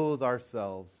clothe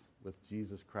ourselves with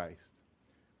Jesus Christ.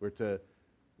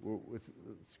 With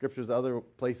scriptures, other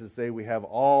places say we have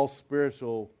all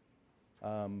spiritual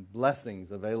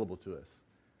blessings available to us.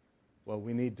 Well,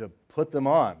 we need to put them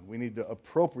on. We need to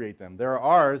appropriate them. They're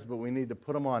ours, but we need to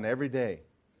put them on every day.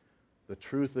 The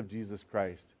truth of Jesus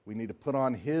Christ. We need to put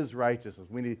on his righteousness.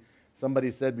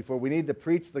 Somebody said before, we need to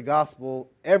preach the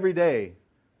gospel every day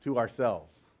to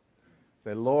ourselves.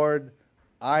 Say, Lord,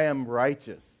 I am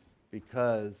righteous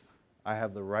because I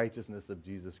have the righteousness of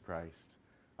Jesus Christ.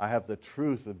 I have the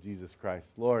truth of Jesus Christ.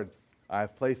 Lord, I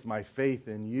have placed my faith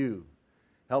in you.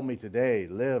 Help me today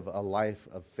live a life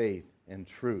of faith and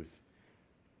truth,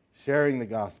 sharing the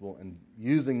gospel and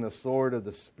using the sword of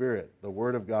the Spirit, the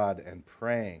Word of God, and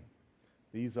praying.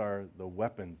 These are the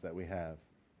weapons that we have.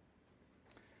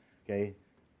 Okay?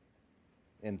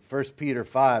 In 1 Peter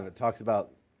 5, it talks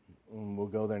about, we'll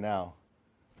go there now.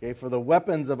 Okay, for the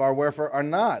weapons of our warfare are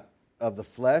not of the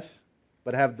flesh,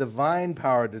 but have divine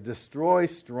power to destroy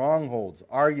strongholds,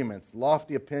 arguments,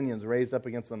 lofty opinions raised up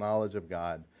against the knowledge of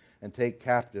God, and take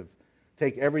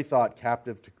every thought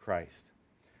captive to Christ.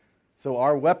 So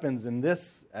our weapons in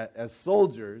this, as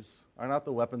soldiers, are not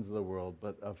the weapons of the world,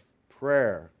 but of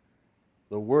prayer,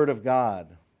 the Word of God,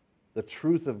 the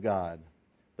truth of God,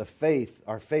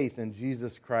 our faith in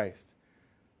Jesus Christ,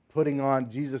 putting on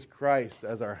Jesus Christ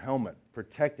as our helmet,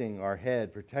 protecting our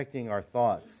head, protecting our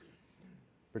thoughts,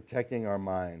 protecting our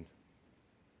mind,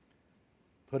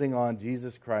 putting on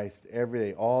Jesus Christ every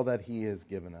day, all that He has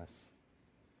given us.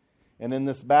 And in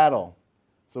this battle,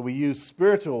 so we use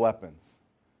spiritual weapons,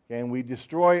 okay, and we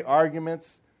destroy arguments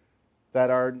that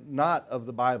are not of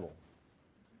the Bible.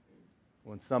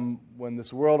 When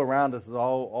this world around us is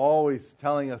always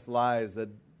telling us lies that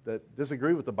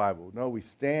disagree with the Bible, no, we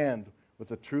stand with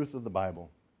the truth of the Bible.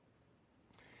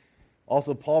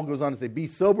 Also, Paul goes on to say, be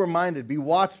sober-minded, be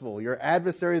watchful. Your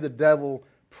adversary, the devil,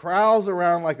 prowls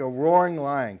around like a roaring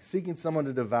lion, seeking someone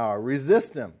to devour.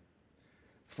 Resist him,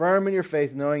 firm in your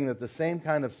faith, knowing that the same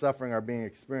kind of suffering are being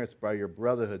experienced by your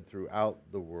brotherhood throughout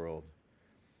the world.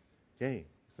 Okay,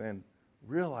 saying,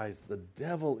 realize the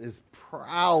devil is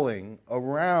prowling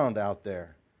around out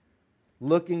there,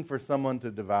 looking for someone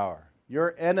to devour.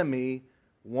 Your enemy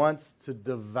wants to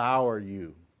devour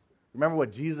you. Remember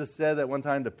what Jesus said that one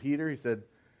time to Peter? He said,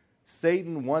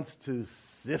 Satan wants to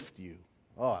sift you.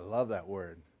 Oh, I love that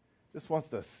word. Just wants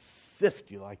to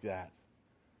sift you like that.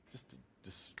 Just to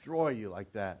destroy you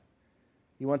like that.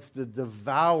 He wants to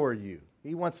devour you.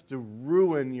 He wants to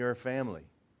ruin your family.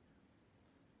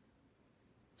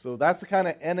 So that's the kind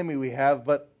of enemy we have,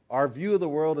 but our view of the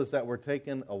world is that we're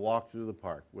taking a walk through the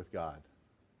park with God.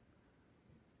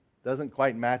 Doesn't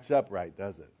quite match up right,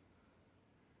 does it?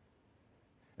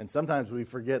 And sometimes we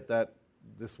forget that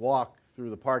this walk through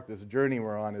the park, this journey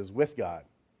we're on, is with God.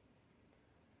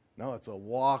 No, it's a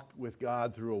walk with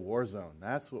God through a war zone.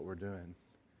 That's what we're doing.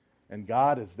 And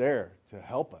God is there to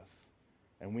help us.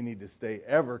 And we need to stay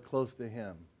ever close to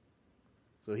Him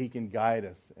so He can guide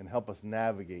us and help us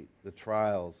navigate the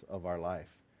trials of our life.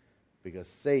 Because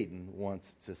Satan wants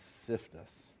to sift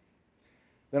us.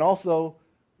 Then also,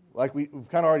 like we've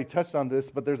kind of already touched on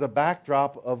this, but there's a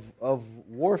backdrop of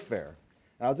warfare.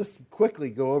 I'll just quickly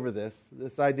go over this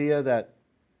idea that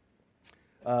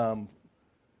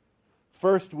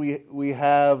first we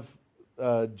have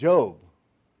Job,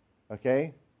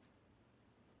 okay?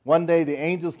 One day the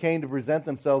angels came to present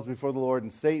themselves before the Lord,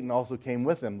 and Satan also came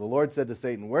with them. The Lord said to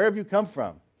Satan, where have you come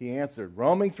from? He answered,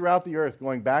 roaming throughout the earth,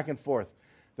 going back and forth.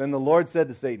 Then the Lord said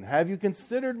to Satan, have you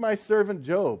considered my servant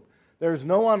Job? There is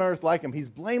no one on earth like him. He's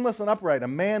blameless and upright, a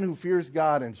man who fears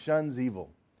God and shuns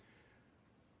evil.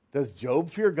 Does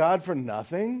Job fear God for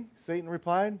nothing? Satan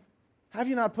replied. Have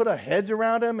you not put a hedge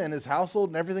around him and his household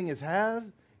and everything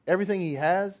he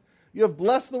has? You have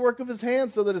blessed the work of his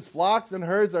hands so that his flocks and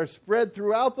herds are spread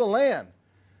throughout the land.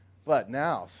 But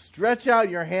now, stretch out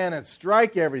your hand and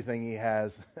strike everything he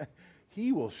has.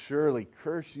 He will surely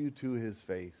curse you to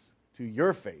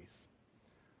your face.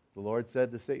 The Lord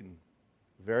said to Satan,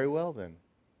 very well then,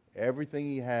 everything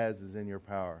he has is in your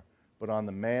power, but on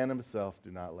the man himself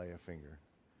do not lay a finger.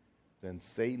 Then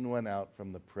Satan went out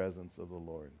from the presence of the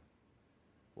Lord.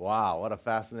 Wow, what a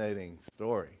fascinating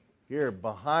story. Here,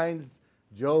 behind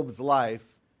Job's life,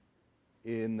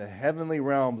 in the heavenly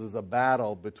realms, is a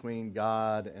battle between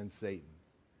God and Satan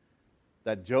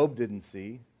that Job didn't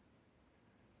see.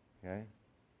 Okay?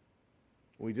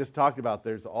 We just talked about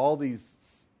there's all these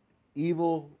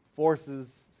evil forces,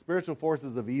 spiritual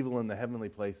forces of evil in the heavenly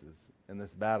places in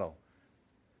this battle.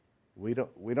 We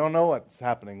don't know what's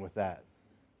happening with that.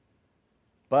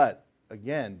 But,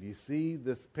 again, do you see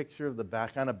this picture of the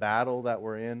kind of battle that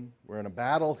we're in? We're in a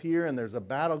battle here, and there's a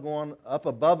battle going up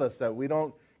above us that we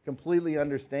don't completely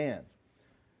understand.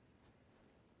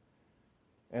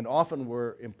 And often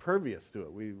we're impervious to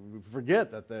it. We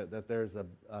forget that there's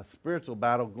a spiritual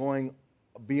battle going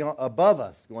above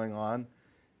us going on,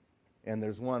 and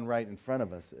there's one right in front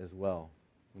of us as well.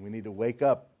 And we need to wake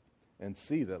up and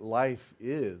see that life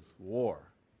is war.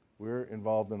 We're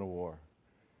involved in a war.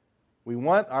 We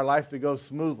want our life to go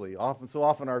smoothly. So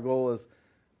often our goal is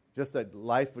just that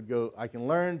life would go, I can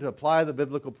learn to apply the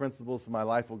biblical principles so my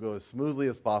life will go as smoothly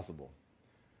as possible.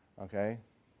 Okay?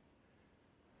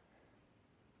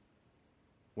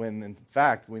 When in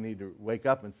fact we need to wake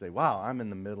up and say, wow, I'm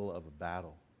in the middle of a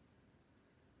battle.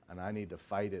 And I need to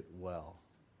fight it well.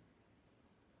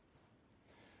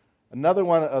 Another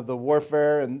one of the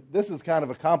warfare, and this is kind of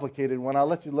a complicated one. I'll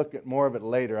let you look at more of it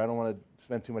later. I don't want to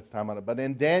spend too much time on it. But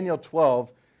in Daniel 12,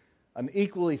 an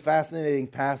equally fascinating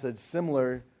passage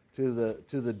similar to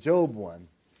the Job one.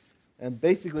 And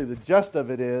basically the gist of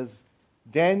it is,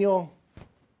 Daniel,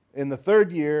 in the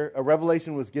third year, a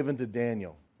revelation was given to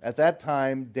Daniel. At that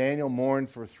time, Daniel mourned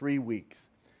for 3 weeks.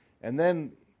 And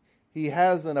then he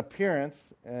has an appearance,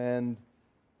 and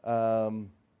a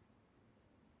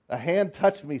hand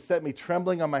touched me, set me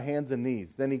trembling on my hands and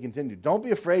knees. Then he continued, "Don't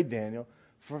be afraid, Daniel,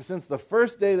 for since the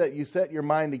first day that you set your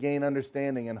mind to gain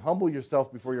understanding and humble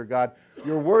yourself before your God,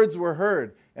 your words were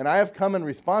heard, and I have come in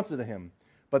response to him.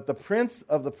 But the prince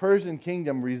of the Persian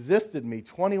kingdom resisted me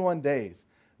 21 days.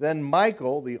 Then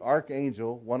Michael, the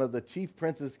archangel, one of the chief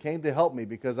princes, came to help me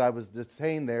because I was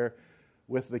detained there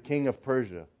with the king of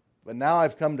Persia. But now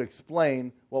I've come to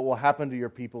explain what will happen to your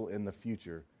people in the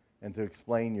future and to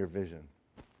explain your vision."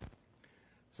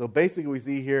 So basically we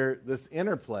see here this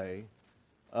interplay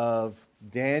of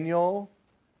Daniel,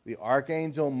 the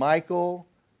archangel Michael,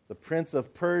 the prince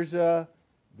of Persia,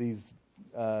 these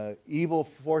evil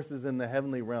forces in the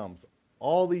heavenly realms.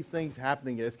 All these things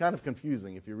happening. It's kind of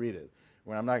confusing if you read it.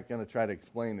 Well, I'm not going to try to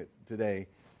explain it today.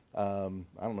 I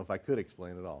don't know if I could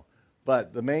explain it all.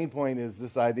 But the main point is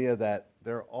this idea that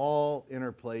they're all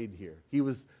interplayed here.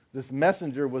 This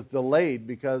messenger was delayed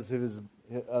because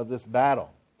of this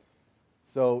battle.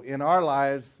 So in our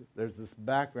lives, there's this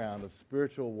background of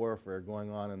spiritual warfare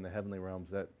going on in the heavenly realms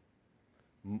that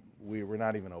we're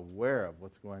not even aware of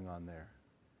what's going on there.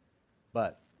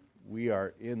 But we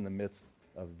are in the midst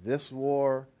of this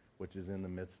war, which is in the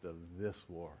midst of this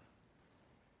war.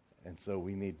 And so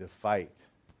we need to fight.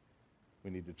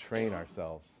 We need to train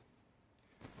ourselves.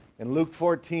 In Luke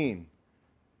 14,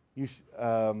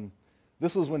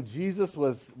 this was when Jesus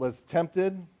was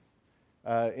tempted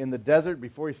in the desert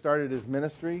before he started his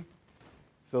ministry.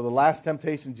 So the last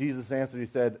temptation, Jesus answered, he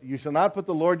said, "You shall not put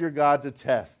the Lord your God to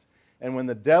test." And when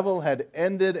the devil had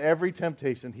ended every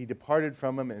temptation, he departed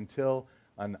from him until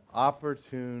an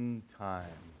opportune time.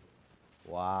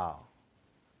 Wow.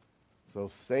 So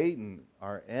Satan,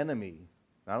 our enemy,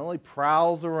 not only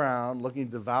prowls around looking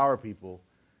to devour people,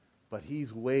 but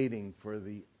he's waiting for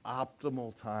the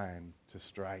optimal time to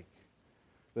strike.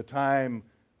 The time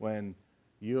when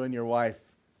you and your wife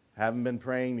haven't been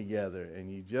praying together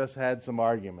and you just had some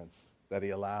arguments, that he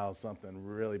allows something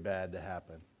really bad to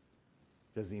happen.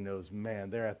 Because he knows, man,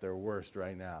 they're at their worst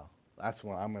right now. That's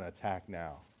when I'm going to attack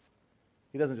now.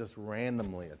 He doesn't just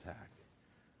randomly attack.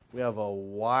 We have a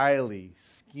wily,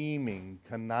 scheming,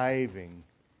 conniving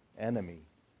enemy,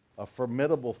 a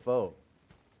formidable foe.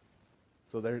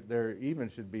 So there even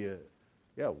should be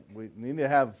we need to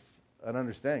have an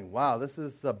understanding. Wow, this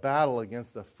is a battle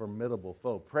against a formidable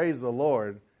foe. Praise the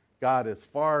Lord, God is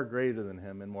far greater than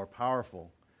him and more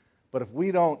powerful. But if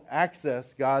we don't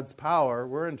access God's power,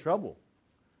 we're in trouble.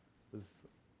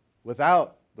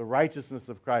 Without the righteousness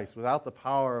of Christ, without the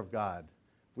power of God,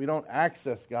 we don't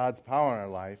access God's power in our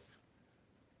life,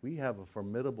 we have a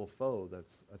formidable foe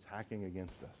that's attacking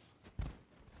against us.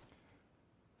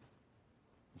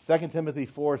 2 Timothy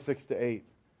 4, 6-8.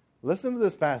 Listen to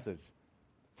this passage.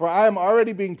 "For I am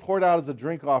already being poured out as a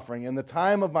drink offering, and the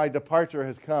time of my departure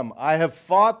has come. I have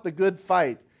fought the good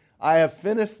fight. I have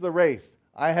finished the race.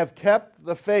 I have kept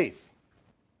the faith."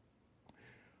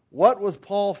 What was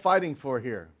Paul fighting for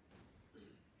here?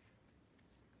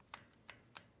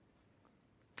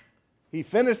 He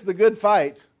finished the good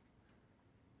fight.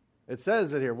 It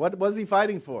says it here. What was he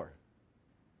fighting for?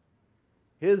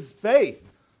 His faith.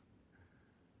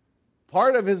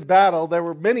 Part of his battle, there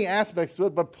were many aspects to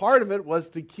it, but part of it was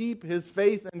to keep his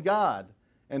faith in God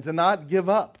and to not give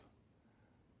up.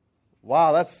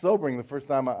 Wow, that's sobering. The first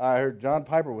time I heard John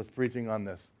Piper was preaching on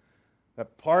this.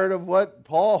 That part of what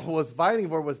Paul was fighting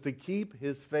for was to keep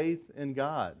his faith in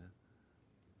God.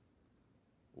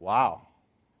 Wow.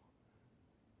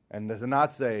 And to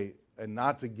not say, and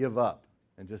not to give up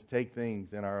and just take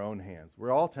things in our own hands.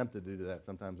 We're all tempted to do that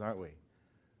sometimes, aren't we?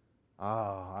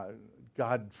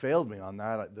 God failed me on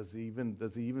that. Does he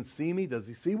even see me? Does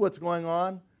he see what's going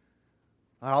on?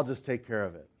 I'll just take care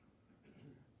of it.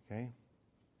 Okay?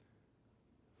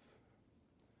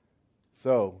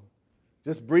 So,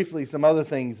 just briefly, some other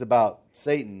things about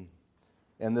Satan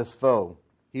and this foe.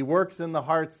 He works in the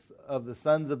hearts of the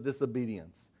sons of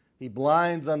disobedience. He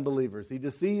blinds unbelievers. He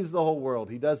deceives the whole world.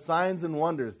 He does signs and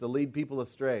wonders to lead people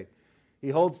astray.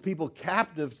 He holds people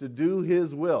captive to do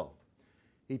his will.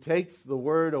 He takes the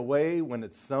word away when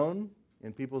it's sown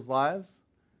in people's lives,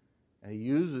 and he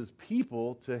uses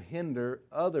people to hinder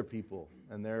other people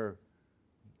in their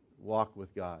walk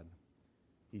with God.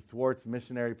 He thwarts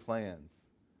missionary plans.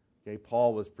 Okay,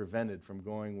 Paul was prevented from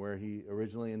going where he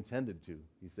originally intended to.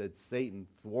 He said, Satan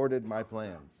thwarted my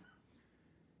plans.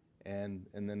 And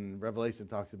then Revelation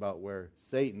talks about where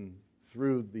Satan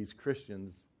threw these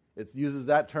Christians, it uses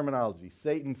that terminology,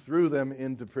 Satan threw them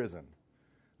into prison.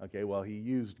 Okay, well, he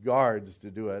used guards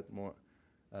to do it more,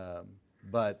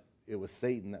 but it was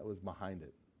Satan that was behind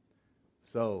it.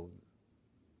 So,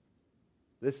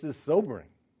 this is sobering.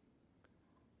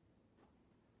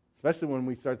 Especially when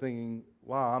we start thinking,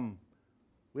 wow,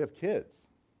 we have kids.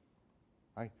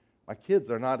 My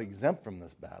kids are not exempt from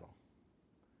this battle.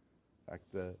 In fact,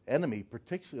 the enemy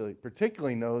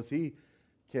particularly knows he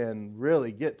can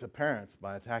really get to parents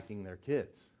by attacking their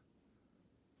kids,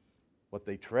 what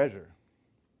they treasure.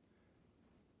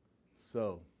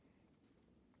 So,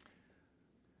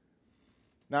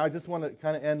 now I just want to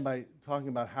kind of end by talking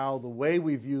about how the way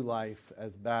we view life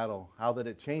as battle, how that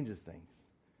it changes things.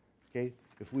 Okay?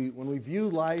 When we view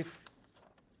life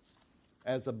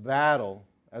as a battle,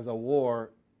 as a war,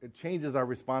 it changes our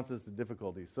responses to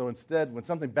difficulties. So instead, when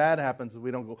something bad happens, we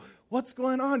don't go, what's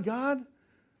going on, God?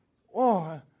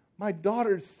 Oh, my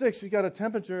daughter's sick. She's got a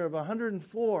temperature of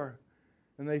 104.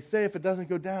 And they say if it doesn't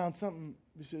go down,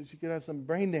 she could have some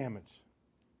brain damage.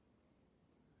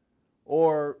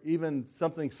 Or even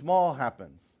something small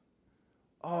happens.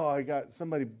 Oh, I got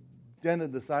somebody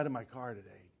dented the side of my car today.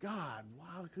 God,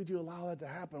 how could you allow that to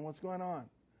happen? What's going on?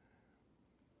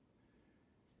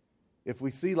 If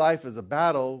we see life as a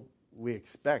battle, we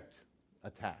expect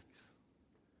attacks.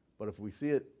 But if we see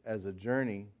it as a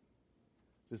journey,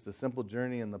 just a simple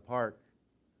journey in the park,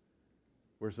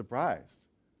 we're surprised.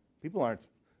 People aren't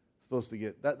supposed to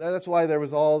get... That's why there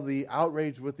was all the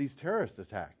outrage with these terrorist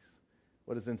attacks.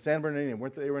 What is in San Bernardino?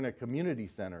 They were in a community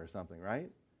center or something, right?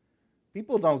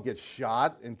 People don't get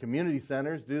shot in community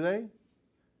centers, do they?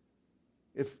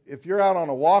 If you're out on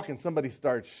a walk and somebody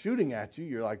starts shooting at you,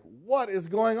 you're like, what is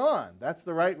going on? That's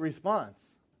the right response.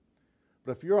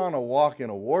 But if you're on a walk in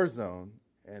a war zone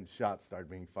and shots start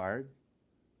being fired,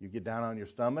 you get down on your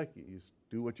stomach, you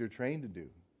do what you're trained to do.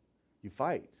 You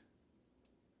fight.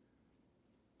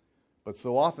 But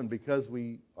so often, because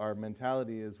our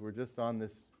mentality is we're just on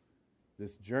this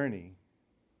journey,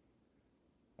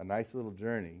 a nice little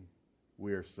journey,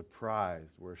 we're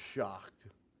surprised, we're shocked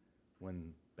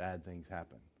when bad things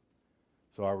happen.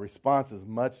 So our response is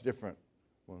much different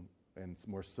and it's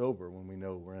more sober when we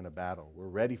know we're in a battle. We're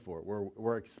ready for it.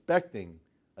 We're expecting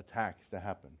attacks to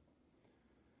happen.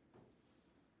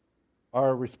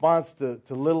 Our response to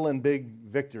little and big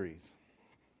victories.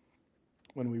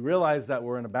 When we realize that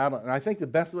we're in a battle, and I think the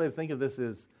best way to think of this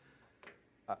is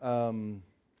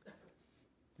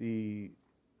the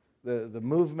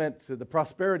movement, the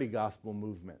prosperity gospel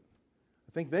movement.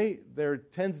 I think there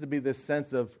tends to be this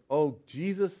sense of,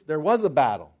 Jesus, there was a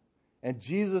battle, and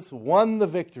Jesus won the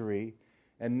victory,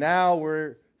 and now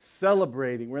we're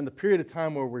celebrating. We're in the period of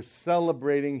time where we're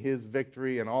celebrating his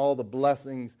victory and all the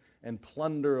blessings and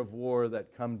plunder of war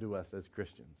that come to us as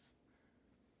Christians.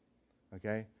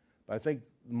 Okay? But I think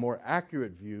the more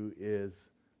accurate view is,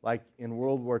 like in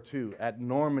World War II, at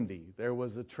Normandy, there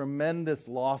was a tremendous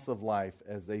loss of life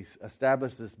as they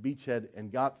established this beachhead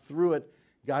and got through it,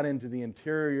 got into the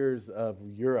interiors of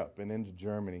Europe and into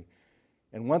Germany.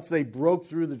 And once they broke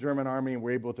through the German army and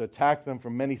were able to attack them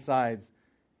from many sides,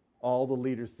 all the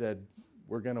leaders said,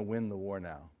 we're going to win the war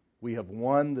now. We have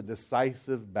won the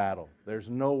decisive battle. There's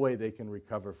no way they can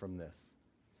recover from this.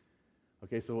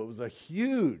 Okay, so it was a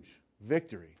huge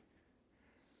victory.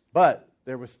 But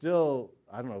there was still,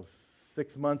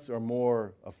 6 months or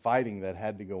more of fighting that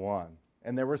had to go on.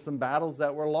 And there were some battles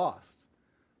that were lost.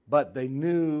 But they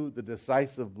knew the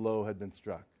decisive blow had been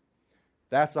struck.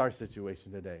 That's our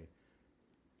situation today.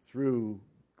 Through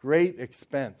great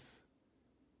expense,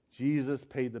 Jesus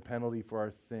paid the penalty for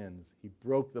our sins. He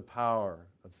broke the power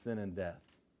of sin and death.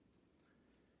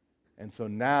 And so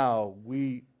now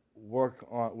we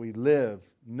live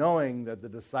knowing that the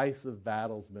decisive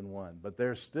battle's been won. But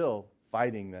there's still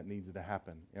fighting that needs to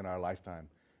happen in our lifetime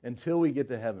until we get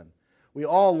to heaven. We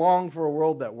all long for a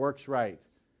world that works right.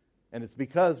 And it's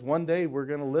because one day we're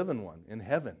going to live in one, in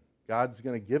heaven. God's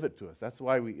going to give it to us. That's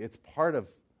why it's part of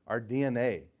our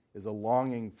DNA, is a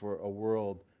longing for a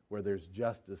world where there's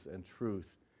justice and truth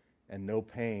and no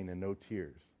pain and no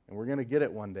tears. And we're going to get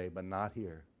it one day, but not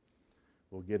here.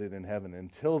 We'll get it in heaven.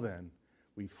 Until then,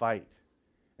 we fight.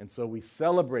 And so we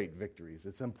celebrate victories.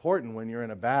 It's important when you're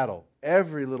in a battle.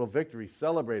 Every little victory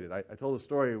celebrated. I told a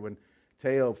story when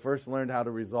Teo first learned how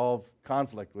to resolve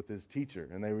conflict with his teacher,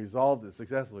 and they resolved it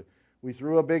successfully. We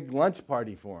threw a big lunch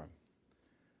party for him.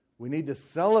 We need to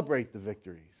celebrate the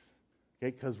victories,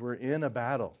 okay, because we're in a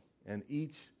battle, and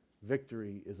each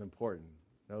victory is important.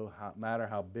 no matter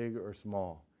how big or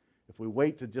small. If we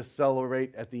wait to just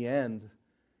celebrate at the end,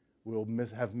 we'll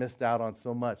have missed out on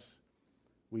so much.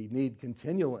 We need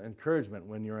continual encouragement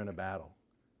when you're in a battle,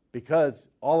 because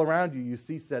all around you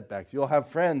see setbacks. You'll have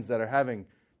friends that are having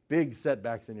big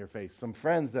setbacks in your face. Some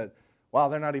friends that, wow,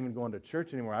 they're not even going to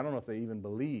church anymore. I don't know if they even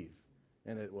believe.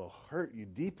 And it will hurt you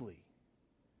deeply.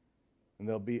 And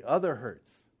there'll be other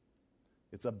hurts.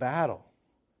 It's a battle.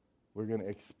 We're going to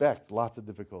expect lots of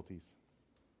difficulties.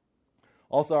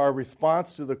 Also, our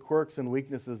response to the quirks and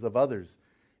weaknesses of others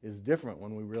is different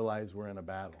when we realize we're in a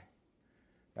battle.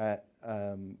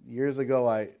 Years ago,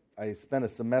 I spent a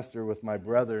semester with my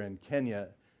brother in Kenya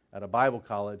at a Bible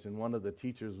college, and one of the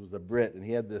teachers was a Brit, and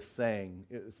he had this saying.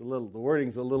 The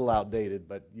wording's a little outdated,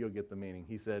 but you'll get the meaning.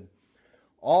 He said,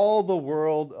 "All the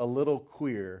world a little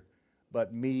queer,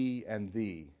 but me and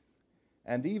thee,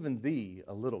 and even thee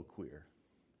a little queer."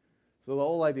 So the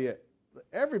whole idea,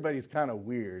 everybody's kind of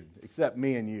weird, except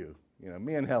me and you.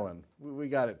 Me and Helen, we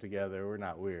got it together. We're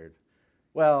not weird.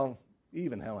 Well,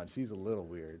 even Helen, she's a little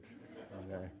weird.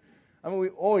 Okay? I mean, we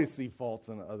always see faults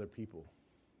in other people.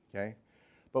 Okay?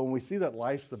 But when we see that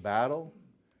life's a battle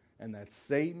and that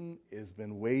Satan has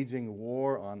been waging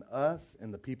war on us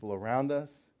and the people around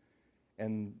us,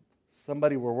 and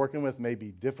somebody we're working with may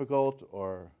be difficult,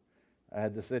 or I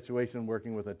had the situation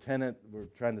working with a tenant. We're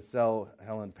trying to sell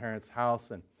Helen's parents'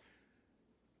 house, and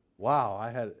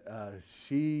wow,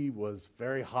 she was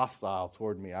very hostile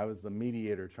toward me. I was the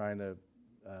mediator trying to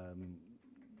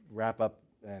wrap up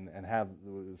and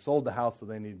sold the house, so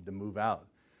they needed to move out.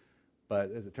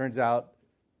 But as it turns out,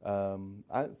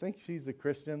 I think she's a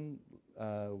Christian.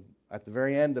 At the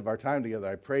very end of our time together,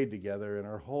 I prayed together, and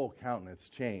her whole countenance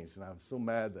changed. And I was so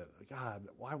mad that, God,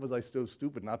 why was I so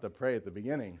stupid not to pray at the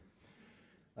beginning?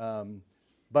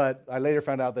 But I later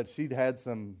found out that she'd had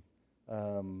some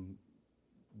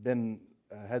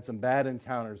had some bad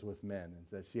encounters with men, and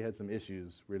that she had some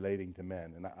issues relating to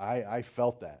men. And I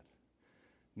felt that.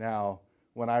 Now,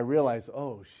 when I realized,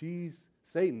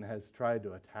 Satan has tried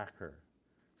to attack her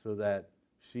so that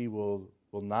she will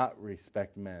not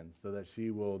respect men, so that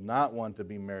she will not want to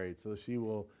be married, so she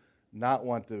will not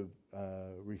want to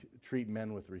treat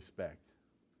men with respect.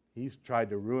 He's tried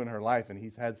to ruin her life, and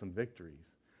he's had some victories.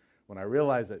 When I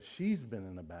realized that she's been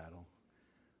in a battle,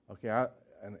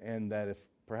 and that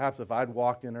if I'd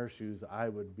walked in her shoes, I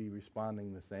would be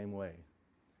responding the same way.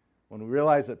 When we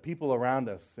realize that people around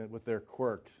us, with their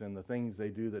quirks and the things they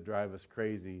do that drive us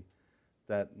crazy,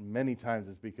 that many times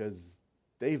it's because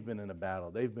they've been in a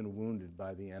battle. They've been wounded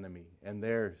by the enemy, and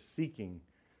they're seeking.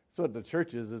 So what the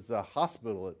church is, it's a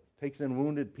hospital. It takes in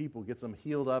wounded people, gets them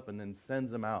healed up, and then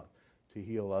sends them out to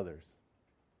heal others.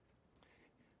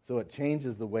 So it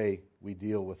changes the way we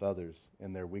deal with others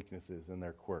and their weaknesses and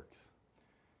their quirks.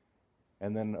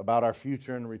 And then about our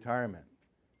future and retirement.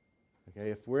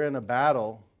 Okay, if we're in a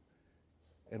battle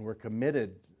and we're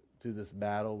committed to this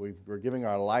battle, we're giving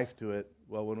our life to it,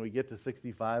 well, when we get to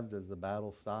 65, does the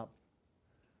battle stop?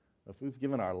 If we've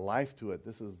given our life to it,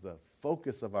 this is the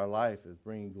focus of our life, is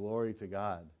bringing glory to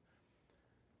God.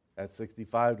 At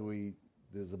 65,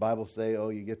 does the Bible say,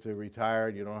 you get to retire,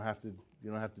 you don't have to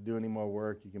do any more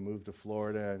work, you can move to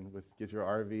Florida and get your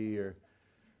RV,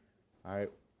 all right?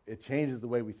 It changes the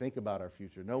way we think about our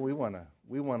future. No, we want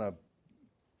to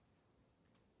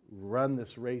run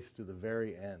this race to the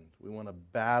very end. We want to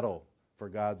battle for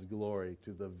God's glory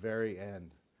to the very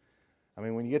end. I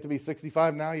mean, when you get to be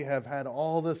 65 now, you have had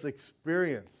all this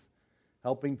experience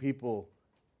helping people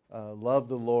love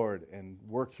the Lord and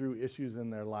work through issues in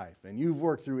their life. And you've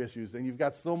worked through issues, and you've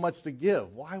got so much to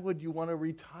give. Why would you want to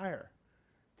retire?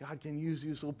 God can use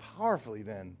you so powerfully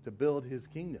then to build his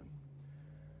kingdom.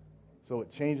 So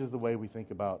it changes the way we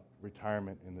think about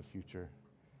retirement in the future,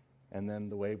 and then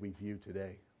the way we view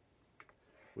today.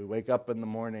 We wake up in the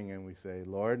morning and we say,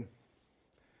 Lord,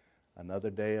 another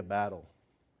day of battle.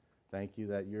 Thank you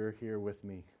that you're here with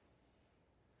me.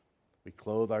 We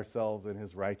clothe ourselves in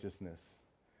his righteousness.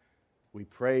 We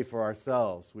pray for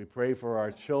ourselves. We pray for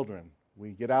our children.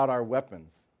 We get out our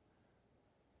weapons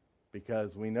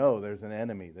because we know there's an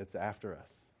enemy that's after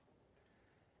us.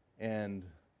 And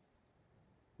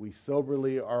we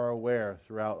soberly are aware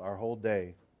throughout our whole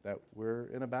day that we're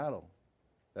in a battle,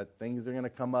 that things are going to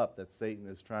come up, that Satan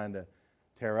is trying to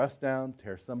tear us down,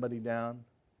 tear somebody down,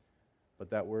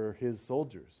 but that we're his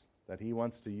soldiers, that he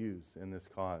wants to use in this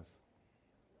cause.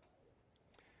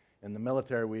 In the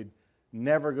military, we'd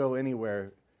never go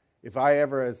anywhere. If I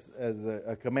ever, as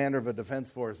a commander of a defense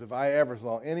force, if I ever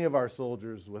saw any of our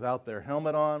soldiers without their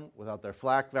helmet on, without their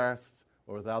flak vest,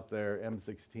 or without their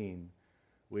M16,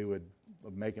 we would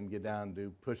make them get down and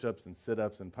do push-ups and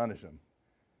sit-ups and punish them.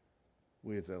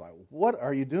 we'd say, like, what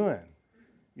are you doing?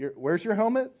 Where's your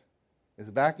helmet? Is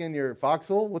it back in your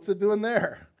foxhole? What's it doing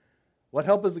there? What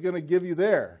help is it going to give you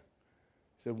there?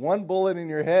 He said, one bullet in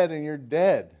your head and you're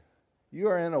dead. You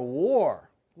are in a war.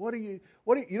 You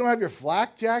don't have your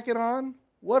flak jacket on?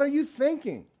 What are you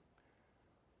thinking?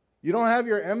 You don't have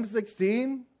your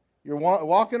M16? You're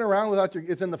walking around without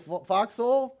it's in the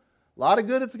foxhole? A lot of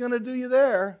good it's going to do you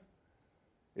there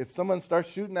if someone starts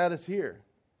shooting at us here.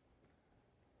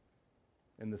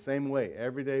 In the same way,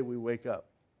 every day we wake up,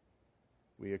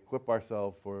 we equip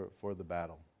ourselves for the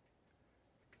battle.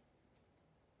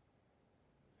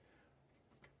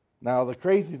 Now, the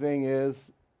crazy thing is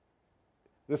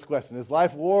this question: is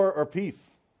life war or peace?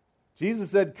 Jesus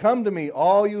said, "Come to me,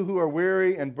 all you who are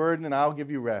weary and burdened, and I'll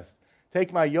give you rest.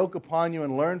 Take my yoke upon you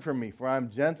and learn from me, for I am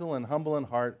gentle and humble in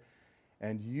heart,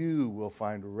 and you will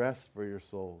find rest for your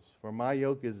souls. For my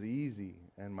yoke is easy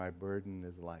and my burden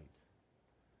is light."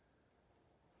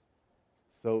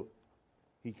 So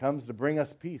he comes to bring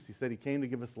us peace. He said he came to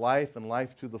give us life and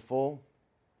life to the full.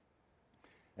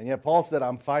 And yet Paul said,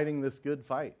 I'm fighting this good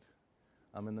fight.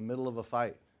 I'm in the middle of a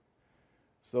fight.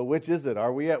 So which is it?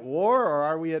 Are we at war or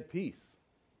are we at peace?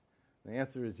 The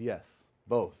answer is yes,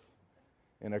 both.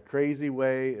 In a crazy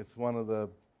way, it's one of the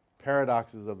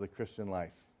paradoxes of the Christian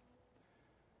life.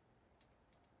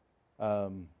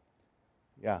 In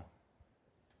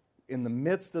the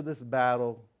midst of this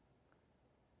battle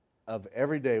of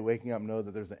every day waking up, know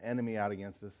that there's an enemy out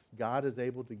against us, God is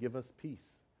able to give us peace.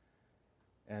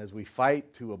 And as we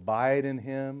fight to abide in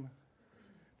Him,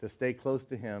 to stay close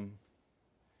to Him,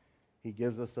 He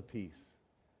gives us a peace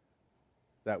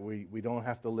that we don't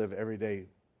have to live every day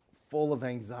full of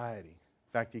anxiety.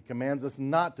 In fact, He commands us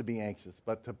not to be anxious,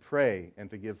 but to pray and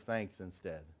to give thanks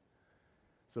instead.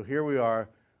 So here we are.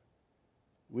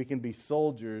 We can be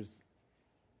soldiers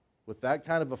with that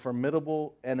kind of a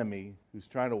formidable enemy who's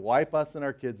trying to wipe us and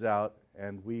our kids out,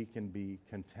 and we can be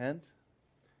content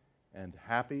and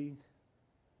happy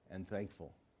and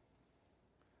thankful.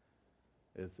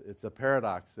 It's a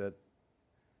paradox that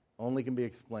only can be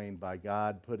explained by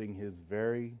God putting His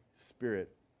very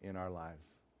Spirit in our lives.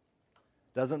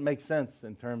 Doesn't make sense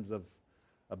in terms of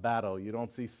a battle. You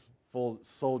don't see full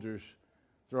soldiers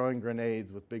throwing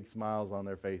grenades with big smiles on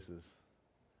their faces.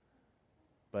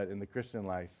 But in the Christian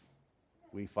life,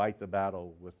 we fight the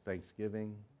battle with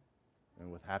thanksgiving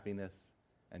and with happiness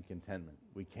and contentment.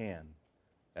 We can,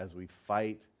 as we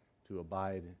fight to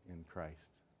abide in Christ.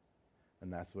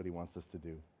 And that's what He wants us to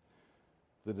do.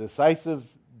 The decisive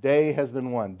day has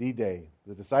been won, D-Day.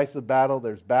 The decisive battle,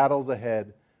 there's battles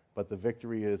ahead, but the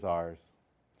victory is ours.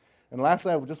 And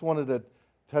lastly, I just wanted to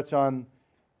touch on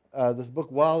this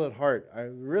book, Wild at Heart. A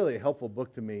really helpful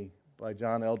book to me by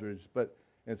John Eldredge. But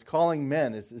it's calling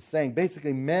men. It's saying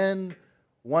basically men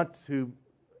want to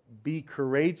be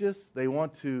courageous. They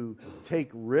want to take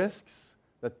risks.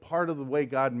 That part of the way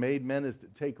God made men is to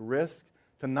take risks,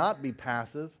 to not be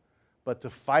passive, but to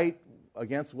fight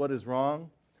against what is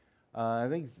wrong. I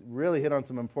think it's really hit on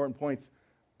some important points.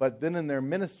 But then in their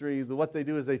ministry, what they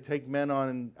do is they take men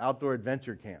on outdoor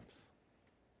adventure camps.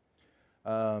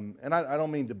 And I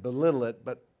don't mean to belittle it,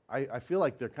 but I feel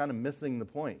like they're kind of missing the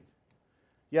point.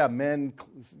 Yeah, men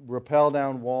rappel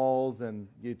down walls, and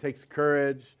it takes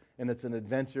courage, and it's an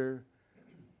adventure.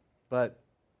 But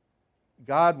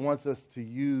God wants us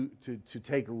to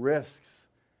take risks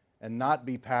and not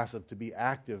be passive, to be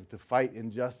active, to fight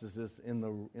injustices in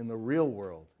the real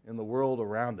world, in the world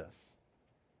around us.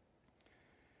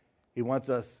 He wants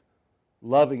us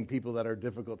loving people that are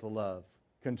difficult to love,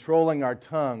 controlling our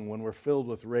tongue when we're filled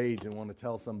with rage and want to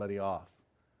tell somebody off,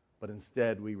 but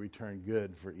instead we return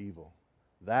good for evil.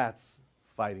 That's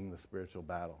fighting the spiritual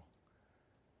battle.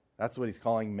 That's what He's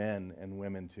calling men and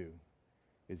women to,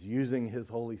 is using His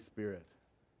Holy Spirit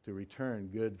to return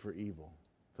good for evil,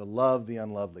 to love the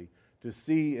unlovely, to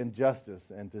see injustice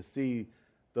and to see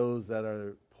those that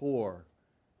are poor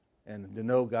and to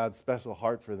know God's special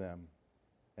heart for them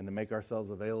and to make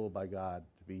ourselves available by God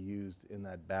to be used in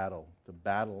that battle, to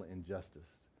battle injustice,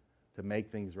 to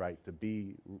make things right, to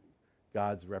be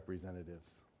God's representatives.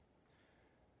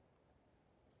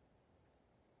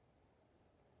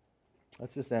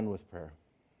 Let's just end with prayer.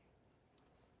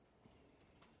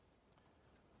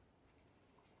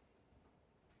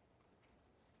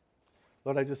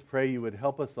 Lord, I just pray You would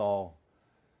help us all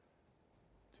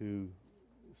to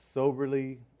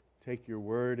soberly take Your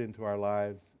word into our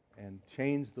lives and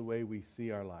change the way we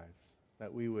see our lives,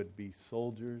 that we would be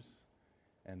soldiers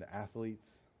and athletes.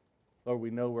 Lord, we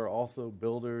know we're also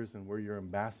builders and we're Your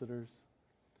ambassadors.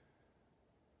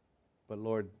 But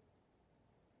Lord,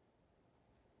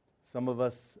 some of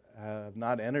us have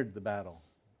not entered the battle.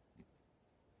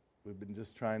 We've been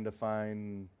just trying to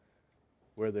find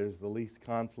where there's the least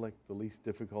conflict, the least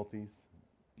difficulties.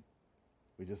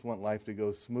 We just want life to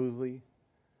go smoothly.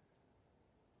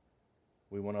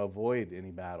 We want to avoid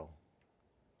any battle.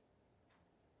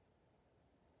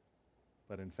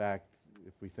 But in fact,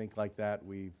 if we think like that,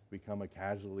 we've become a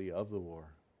casualty of the war.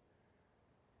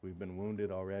 We've been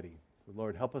wounded already. So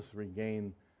Lord, help us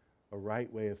regain a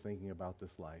right way of thinking about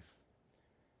this life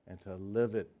and to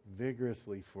live it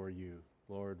vigorously for you,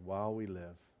 Lord, while we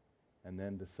live, and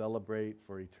then to celebrate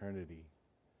for eternity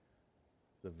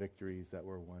the victories that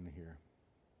were won here,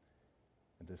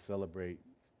 and to celebrate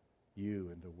you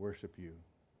and to worship you,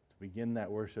 to begin that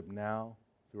worship now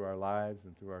through our lives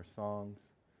and through our songs,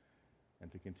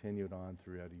 and to continue it on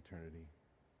throughout eternity.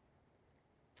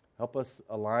 Help us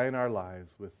align our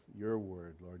lives with your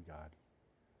word, Lord God.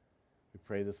 We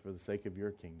pray this for the sake of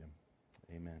your kingdom.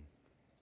 Amen.